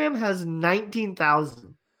Instagram has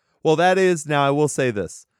 19,000. Well, that is, now I will say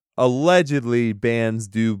this. Allegedly, bands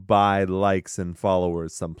do buy likes and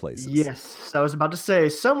followers some places. Yes, I was about to say,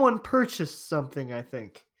 someone purchased something, I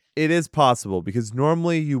think. It is possible because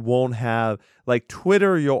normally you won't have, like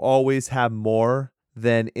Twitter, you'll always have more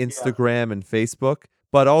than Instagram and Facebook.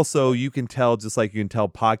 But also you can tell, just like you can tell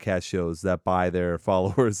podcast shows that buy their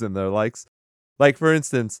followers and their likes. Like, for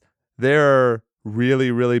instance, there are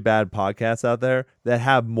really, really bad podcasts out there that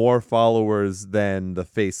have more followers than the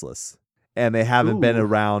Faceless. And they haven't been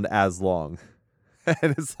around as long.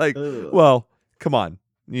 And it's like, well, come on.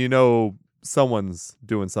 You know someone's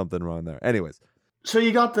doing something wrong there. Anyways. So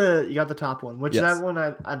you got the top one, which that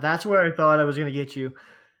one, that's where I thought I was going to get you.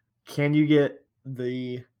 Can you get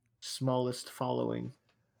the smallest following?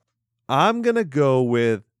 I'm going to go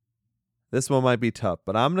with, this one might be tough,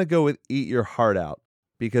 but I'm going to go with Eat Your Heart Out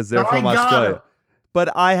because they're from Australia.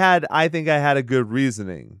 But I think I had a good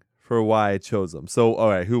reasoning for why I chose them. So, all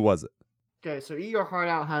right, who was it? Okay, so Eat Your Heart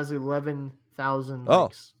Out has 11,000 Oh,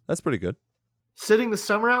 likes. that's pretty good. Sitting the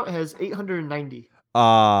Summer Out has 890.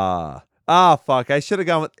 Fuck. I should have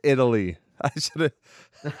gone with Italy. I should have.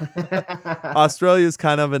 Australia's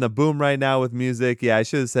kind of in a boom right now with music. Yeah, I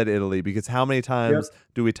should have said Italy because how many times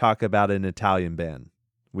do we talk about an Italian band?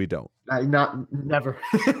 We don't. Never.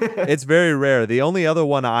 It's very rare. The only other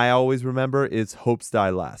one I always remember is Hopes Die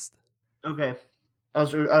Last. Okay. I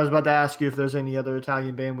was about to ask you if there's any other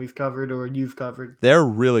Italian band we've covered or you've covered. They're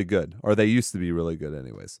really good, or they used to be really good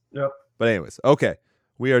anyways. Yep. But anyways, okay.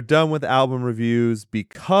 We are done with album reviews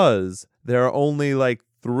because there are only like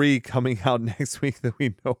 3 coming out next week that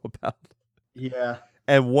we know about. Yeah.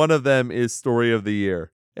 And one of them is Story of the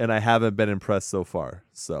Year, and I haven't been impressed so far.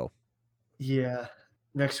 So. Yeah.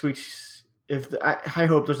 Next week's, I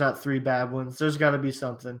hope there's not 3 bad ones. There's got to be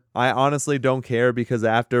something. I honestly don't care because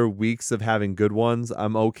after weeks of having good ones,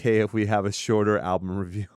 I'm okay if we have a shorter album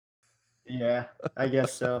review. Yeah, I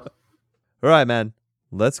guess so. All right, man.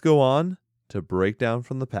 Let's go on to Breakdown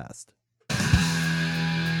from the Past.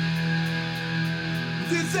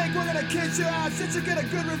 Do you think we're gonna kiss your ass since you get a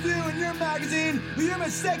good review in your magazine? Well, you're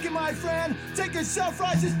mistaken, my friend. Take your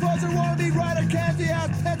self-righteous poser wannabe writer candy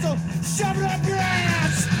ass pencil, shove it up your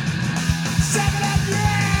ass! Shove it up your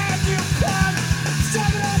ass, you punk!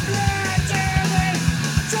 Shove it up your ass, Jeremy!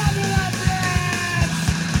 Shove it up your ass!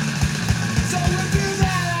 So review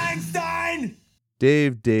that, Einstein!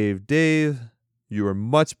 Dave, you were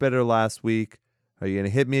much better last week. Are you going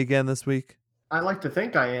to hit me again this week? I like to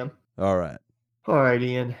think I am. All right. All right,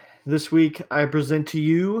 Ian. This week I present to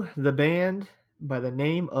you the band by the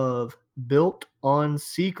name of Built on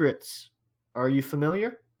Secrets. Are you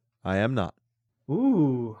familiar? I am not.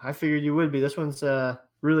 Ooh, I figured you would be. This one's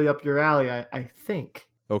really up your alley, I think.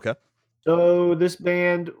 Okay. So this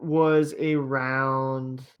band was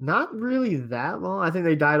around not really that long. I think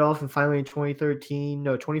they died off finally in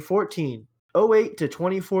 2014. 08 to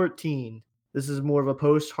 2014. This is more of a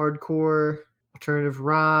post-hardcore alternative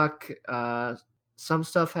rock. Some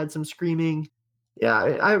stuff had some screaming. Yeah,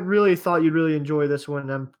 I really thought you'd really enjoy this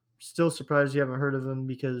one. I'm still surprised you haven't heard of them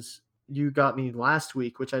because you got me last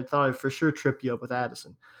week, which I thought I'd for sure trip you up with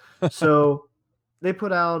Addison. So they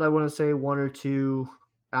put out, I want to say, 1 or 2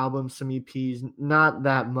 albums, some EPs, not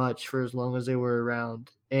that much for as long as they were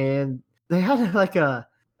around. And they had like a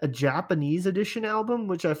Japanese edition album,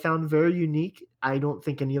 which I found very unique. I don't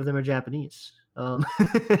think any of them are Japanese.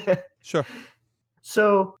 Sure.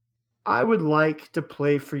 So I would like to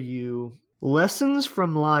play for you Lessons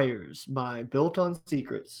from Liars by Built on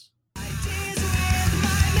Secrets.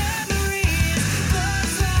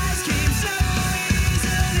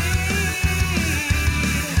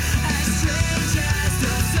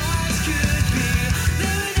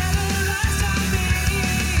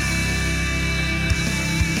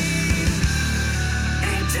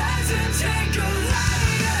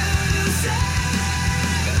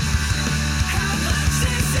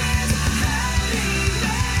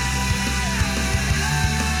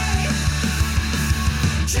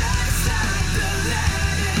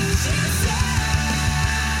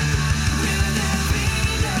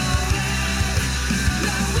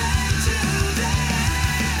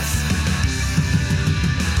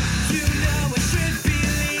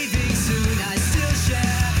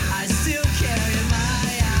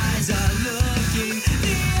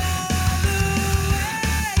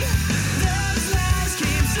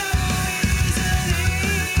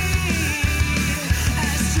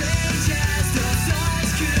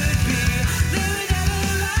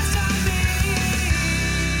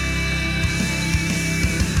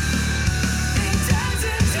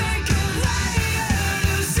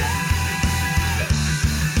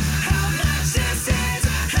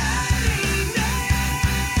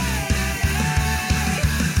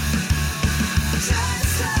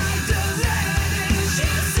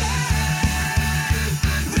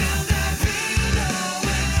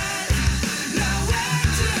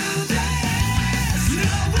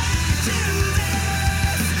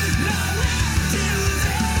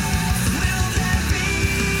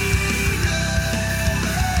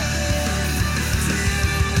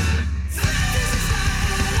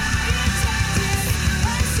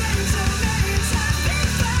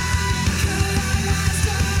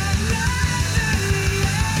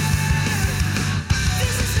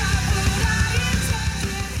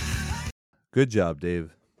 Good job,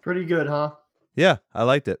 Dave. Pretty good, huh? Yeah, I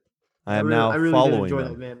liked it. I really did following enjoy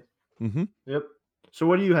them. That band. Mm-hmm. Yep. So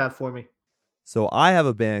what do you have for me? So I have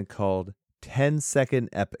a band called 10 Second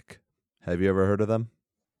Epic. Have you ever heard of them?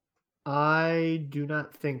 I do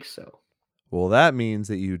not think so. Well, that means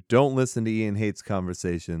that you don't listen to Ian Hates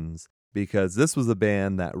Conversations, because this was a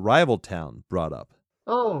band that Rival Town brought up.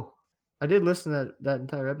 Oh, I did listen to that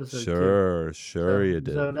entire episode. Sure too. You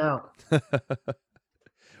did. So now.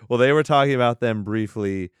 Well, they were talking about them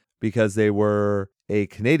briefly because they were a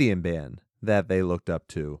Canadian band that they looked up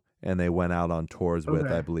to and they went out on tours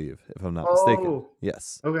with, I believe, if I'm not mistaken.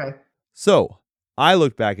 Yes. Okay. So I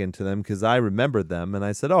looked back into them because I remembered them and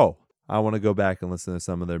I said, oh, I want to go back and listen to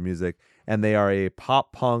some of their music. And they are a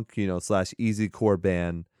pop punk, / easy core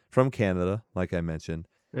band from Canada, like I mentioned.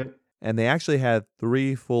 Yep. And they actually had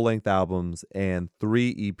 3 full-length albums and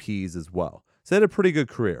 3 EPs as well. So they had a pretty good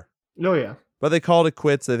career. Oh, yeah. But they called it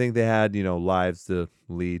quits. I think they had, lives to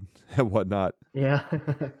lead and whatnot. Yeah.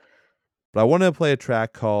 But I wanted to play a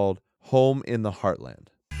track called Home in the Heartland.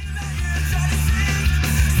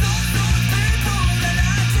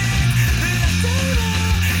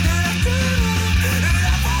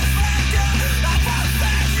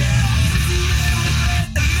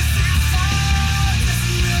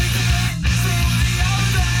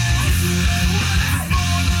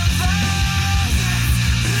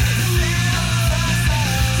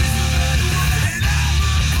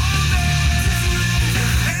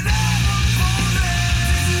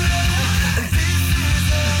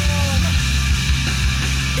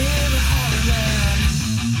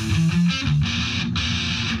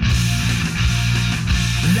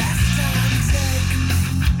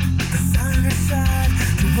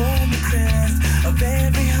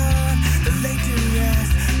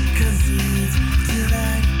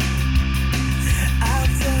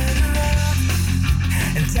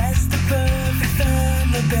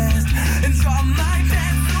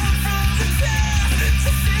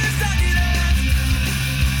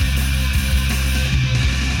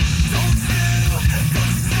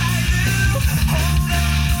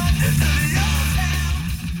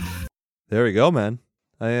 There we go, man.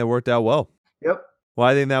 I think it worked out well. Yep. Well,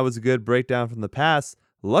 I think that was a good breakdown from the past.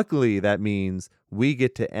 Luckily, that means we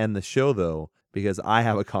get to end the show, though, because I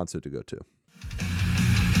have a concert to go to.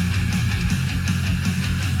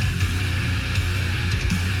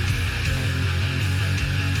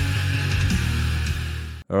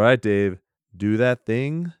 All right, Dave, do that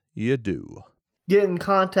thing you do. Get in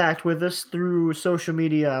contact with us through social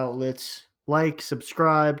media outlets. Like,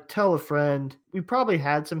 subscribe, tell a friend. We probably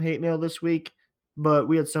had some hate mail this week, but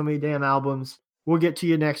we had so many damn albums. We'll get to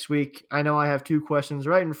you next week. I know I have 2 questions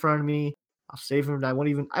right in front of me. I'll save them. I won't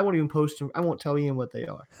even post them. I won't tell Ian what they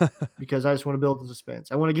are because I just want to build the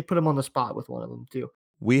suspense. I want to put him on the spot with one of them too.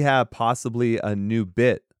 We have possibly a new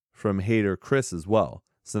bit from Hater Chris as well.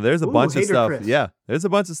 So there's a bunch of Hater stuff. Chris. Yeah, there's a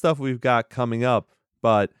bunch of stuff we've got coming up.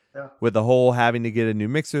 But with the whole having to get a new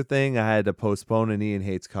mixer thing, I had to postpone an Ian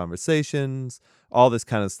Hates Conversations, all this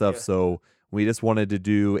kind of stuff. Yeah. So we just wanted to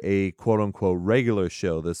do a quote-unquote regular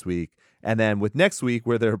show this week. And then with next week,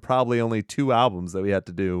 where there are probably only 2 albums that we have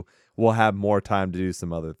to do, we'll have more time to do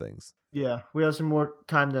some other things. Yeah, we have some more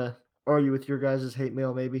time to argue with your guys' hate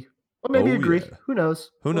mail, maybe. Or maybe agree. Yeah. Who knows?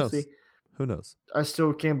 Who We'll knows? see. Who knows? I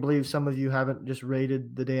still can't believe some of you haven't just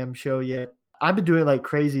rated the damn show yet. I've been doing like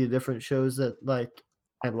crazy different shows that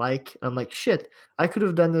I like. I'm like, shit, I could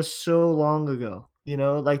have done this so long ago. You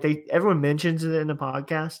know, like everyone mentions it in the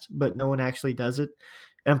podcast, but no one actually does it.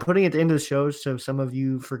 And I'm putting it at the end of the show so some of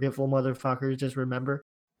you forgetful motherfuckers just remember.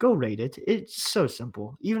 Go rate it. It's so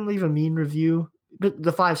simple. Even leave a mean review. But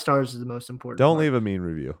the 5 stars is the most important. Don't part. leave a mean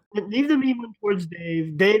review. Leave the mean one towards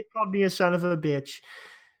Dave. Dave called me a son of a bitch.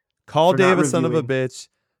 Call for Dave not a son of a reviewing. bitch.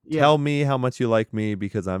 Yeah. Tell me how much you like me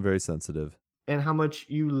because I'm very sensitive. And how much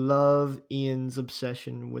you love Ian's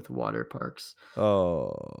obsession with water parks.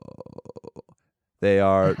 Oh, they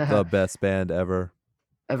are the best band ever.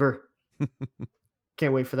 Ever.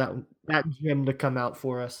 Can't wait for that gem to come out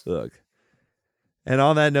for us. Look. And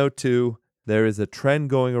on that note, too, there is a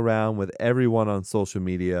trend going around with everyone on social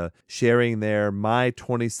media sharing their My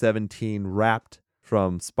 2017 Wrapped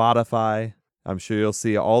from Spotify. I'm sure you'll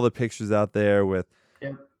see all the pictures out there with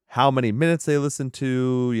how many minutes they listen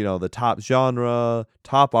to, you know, the top genre,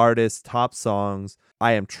 top artists, top songs.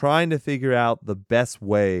 I am trying to figure out the best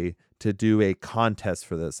way to do a contest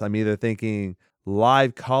for this. I'm either thinking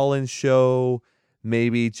live call-in show,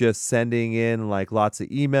 maybe just sending in like lots of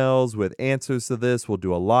emails with answers to this. We'll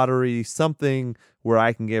do a lottery, something where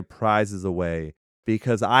I can get prizes away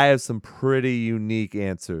because I have some pretty unique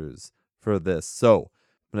answers for this. So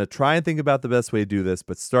I'm going to try and think about the best way to do this,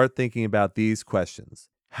 but start thinking about these questions.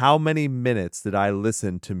 How many minutes did I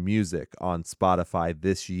listen to music on Spotify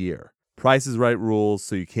this year? Price is Right rules,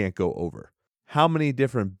 so you can't go over. How many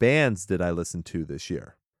different bands did I listen to this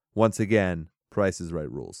year? Once again, Price is Right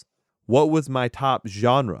rules. What was my top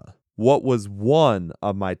genre? What was one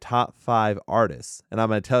of my top 5 artists? And I'm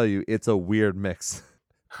going to tell you, it's a weird mix.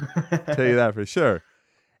 Tell you that for sure.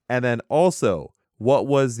 And then also, what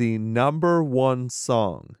was the number 1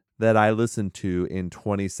 song that I listened to in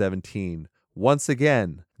 2017? Once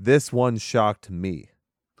again, this one shocked me.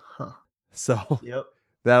 So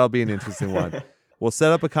that'll be an interesting one. We'll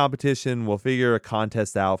set up a competition. We'll figure a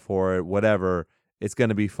contest out for it, whatever. It's going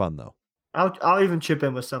to be fun, though. I'll even chip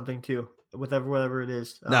in with something, too, with whatever it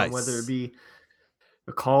is. Nice. Whether it be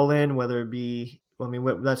a call-in, whether it be... I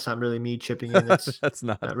mean, that's not really me chipping in. That's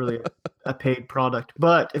not really a paid product.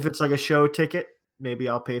 But if it's like a show ticket, maybe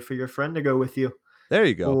I'll pay for your friend to go with you. There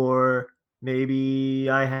you go. Or maybe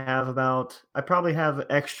I probably have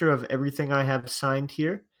extra of everything I have signed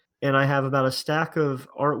here. And I have about a stack of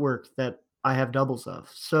artwork that I have doubles of.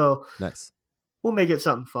 So nice. We'll make it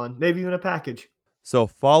something fun. Maybe even a package. So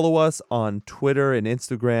follow us on Twitter and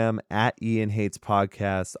Instagram at Ian Hates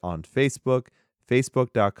Podcast, on Facebook,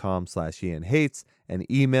 facebook.com/Ian Hates,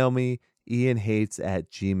 and email me,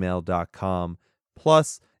 ianhates@gmail.com.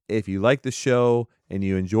 Plus, if you like the show and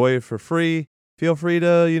you enjoy it for free, feel free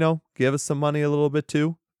to, give us some money a little bit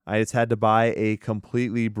too. I just had to buy a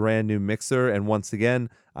completely brand new mixer. And once again,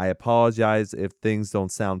 I apologize if things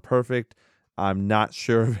don't sound perfect. I'm not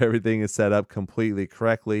sure if everything is set up completely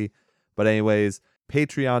correctly. But anyways,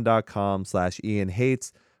 patreon.com/Ian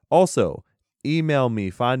Hates. Also, email me,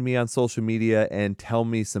 find me on social media, and tell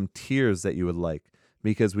me some tiers that you would like,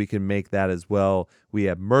 because we can make that as well. We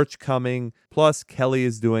have merch coming. Plus, Kelly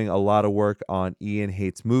is doing a lot of work on Ian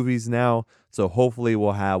Hates movies now. So hopefully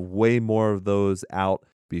we'll have way more of those out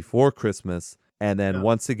before Christmas. And then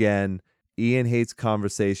once again, Ian Hates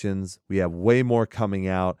Conversations. We have way more coming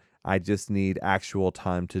out. I just need actual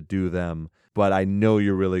time to do them. But I know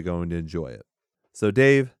you're really going to enjoy it. So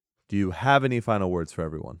Dave, do you have any final words for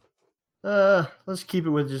everyone? Let's keep it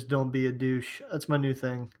with just don't be a douche. That's my new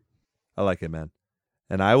thing. I like it, man.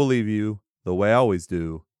 And I will leave you the way I always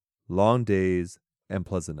do, long days and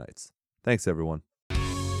pleasant nights. Thanks, everyone.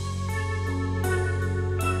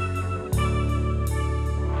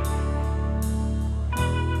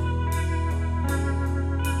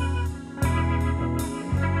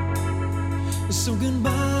 So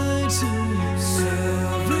goodbye to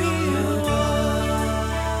everyone.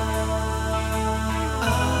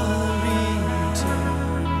 I'll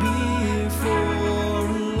return before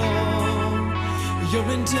long. Your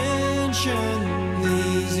intention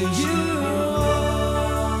is you are.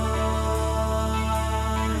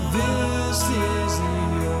 This is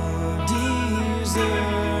your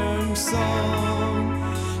deserved song.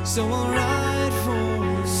 So I'll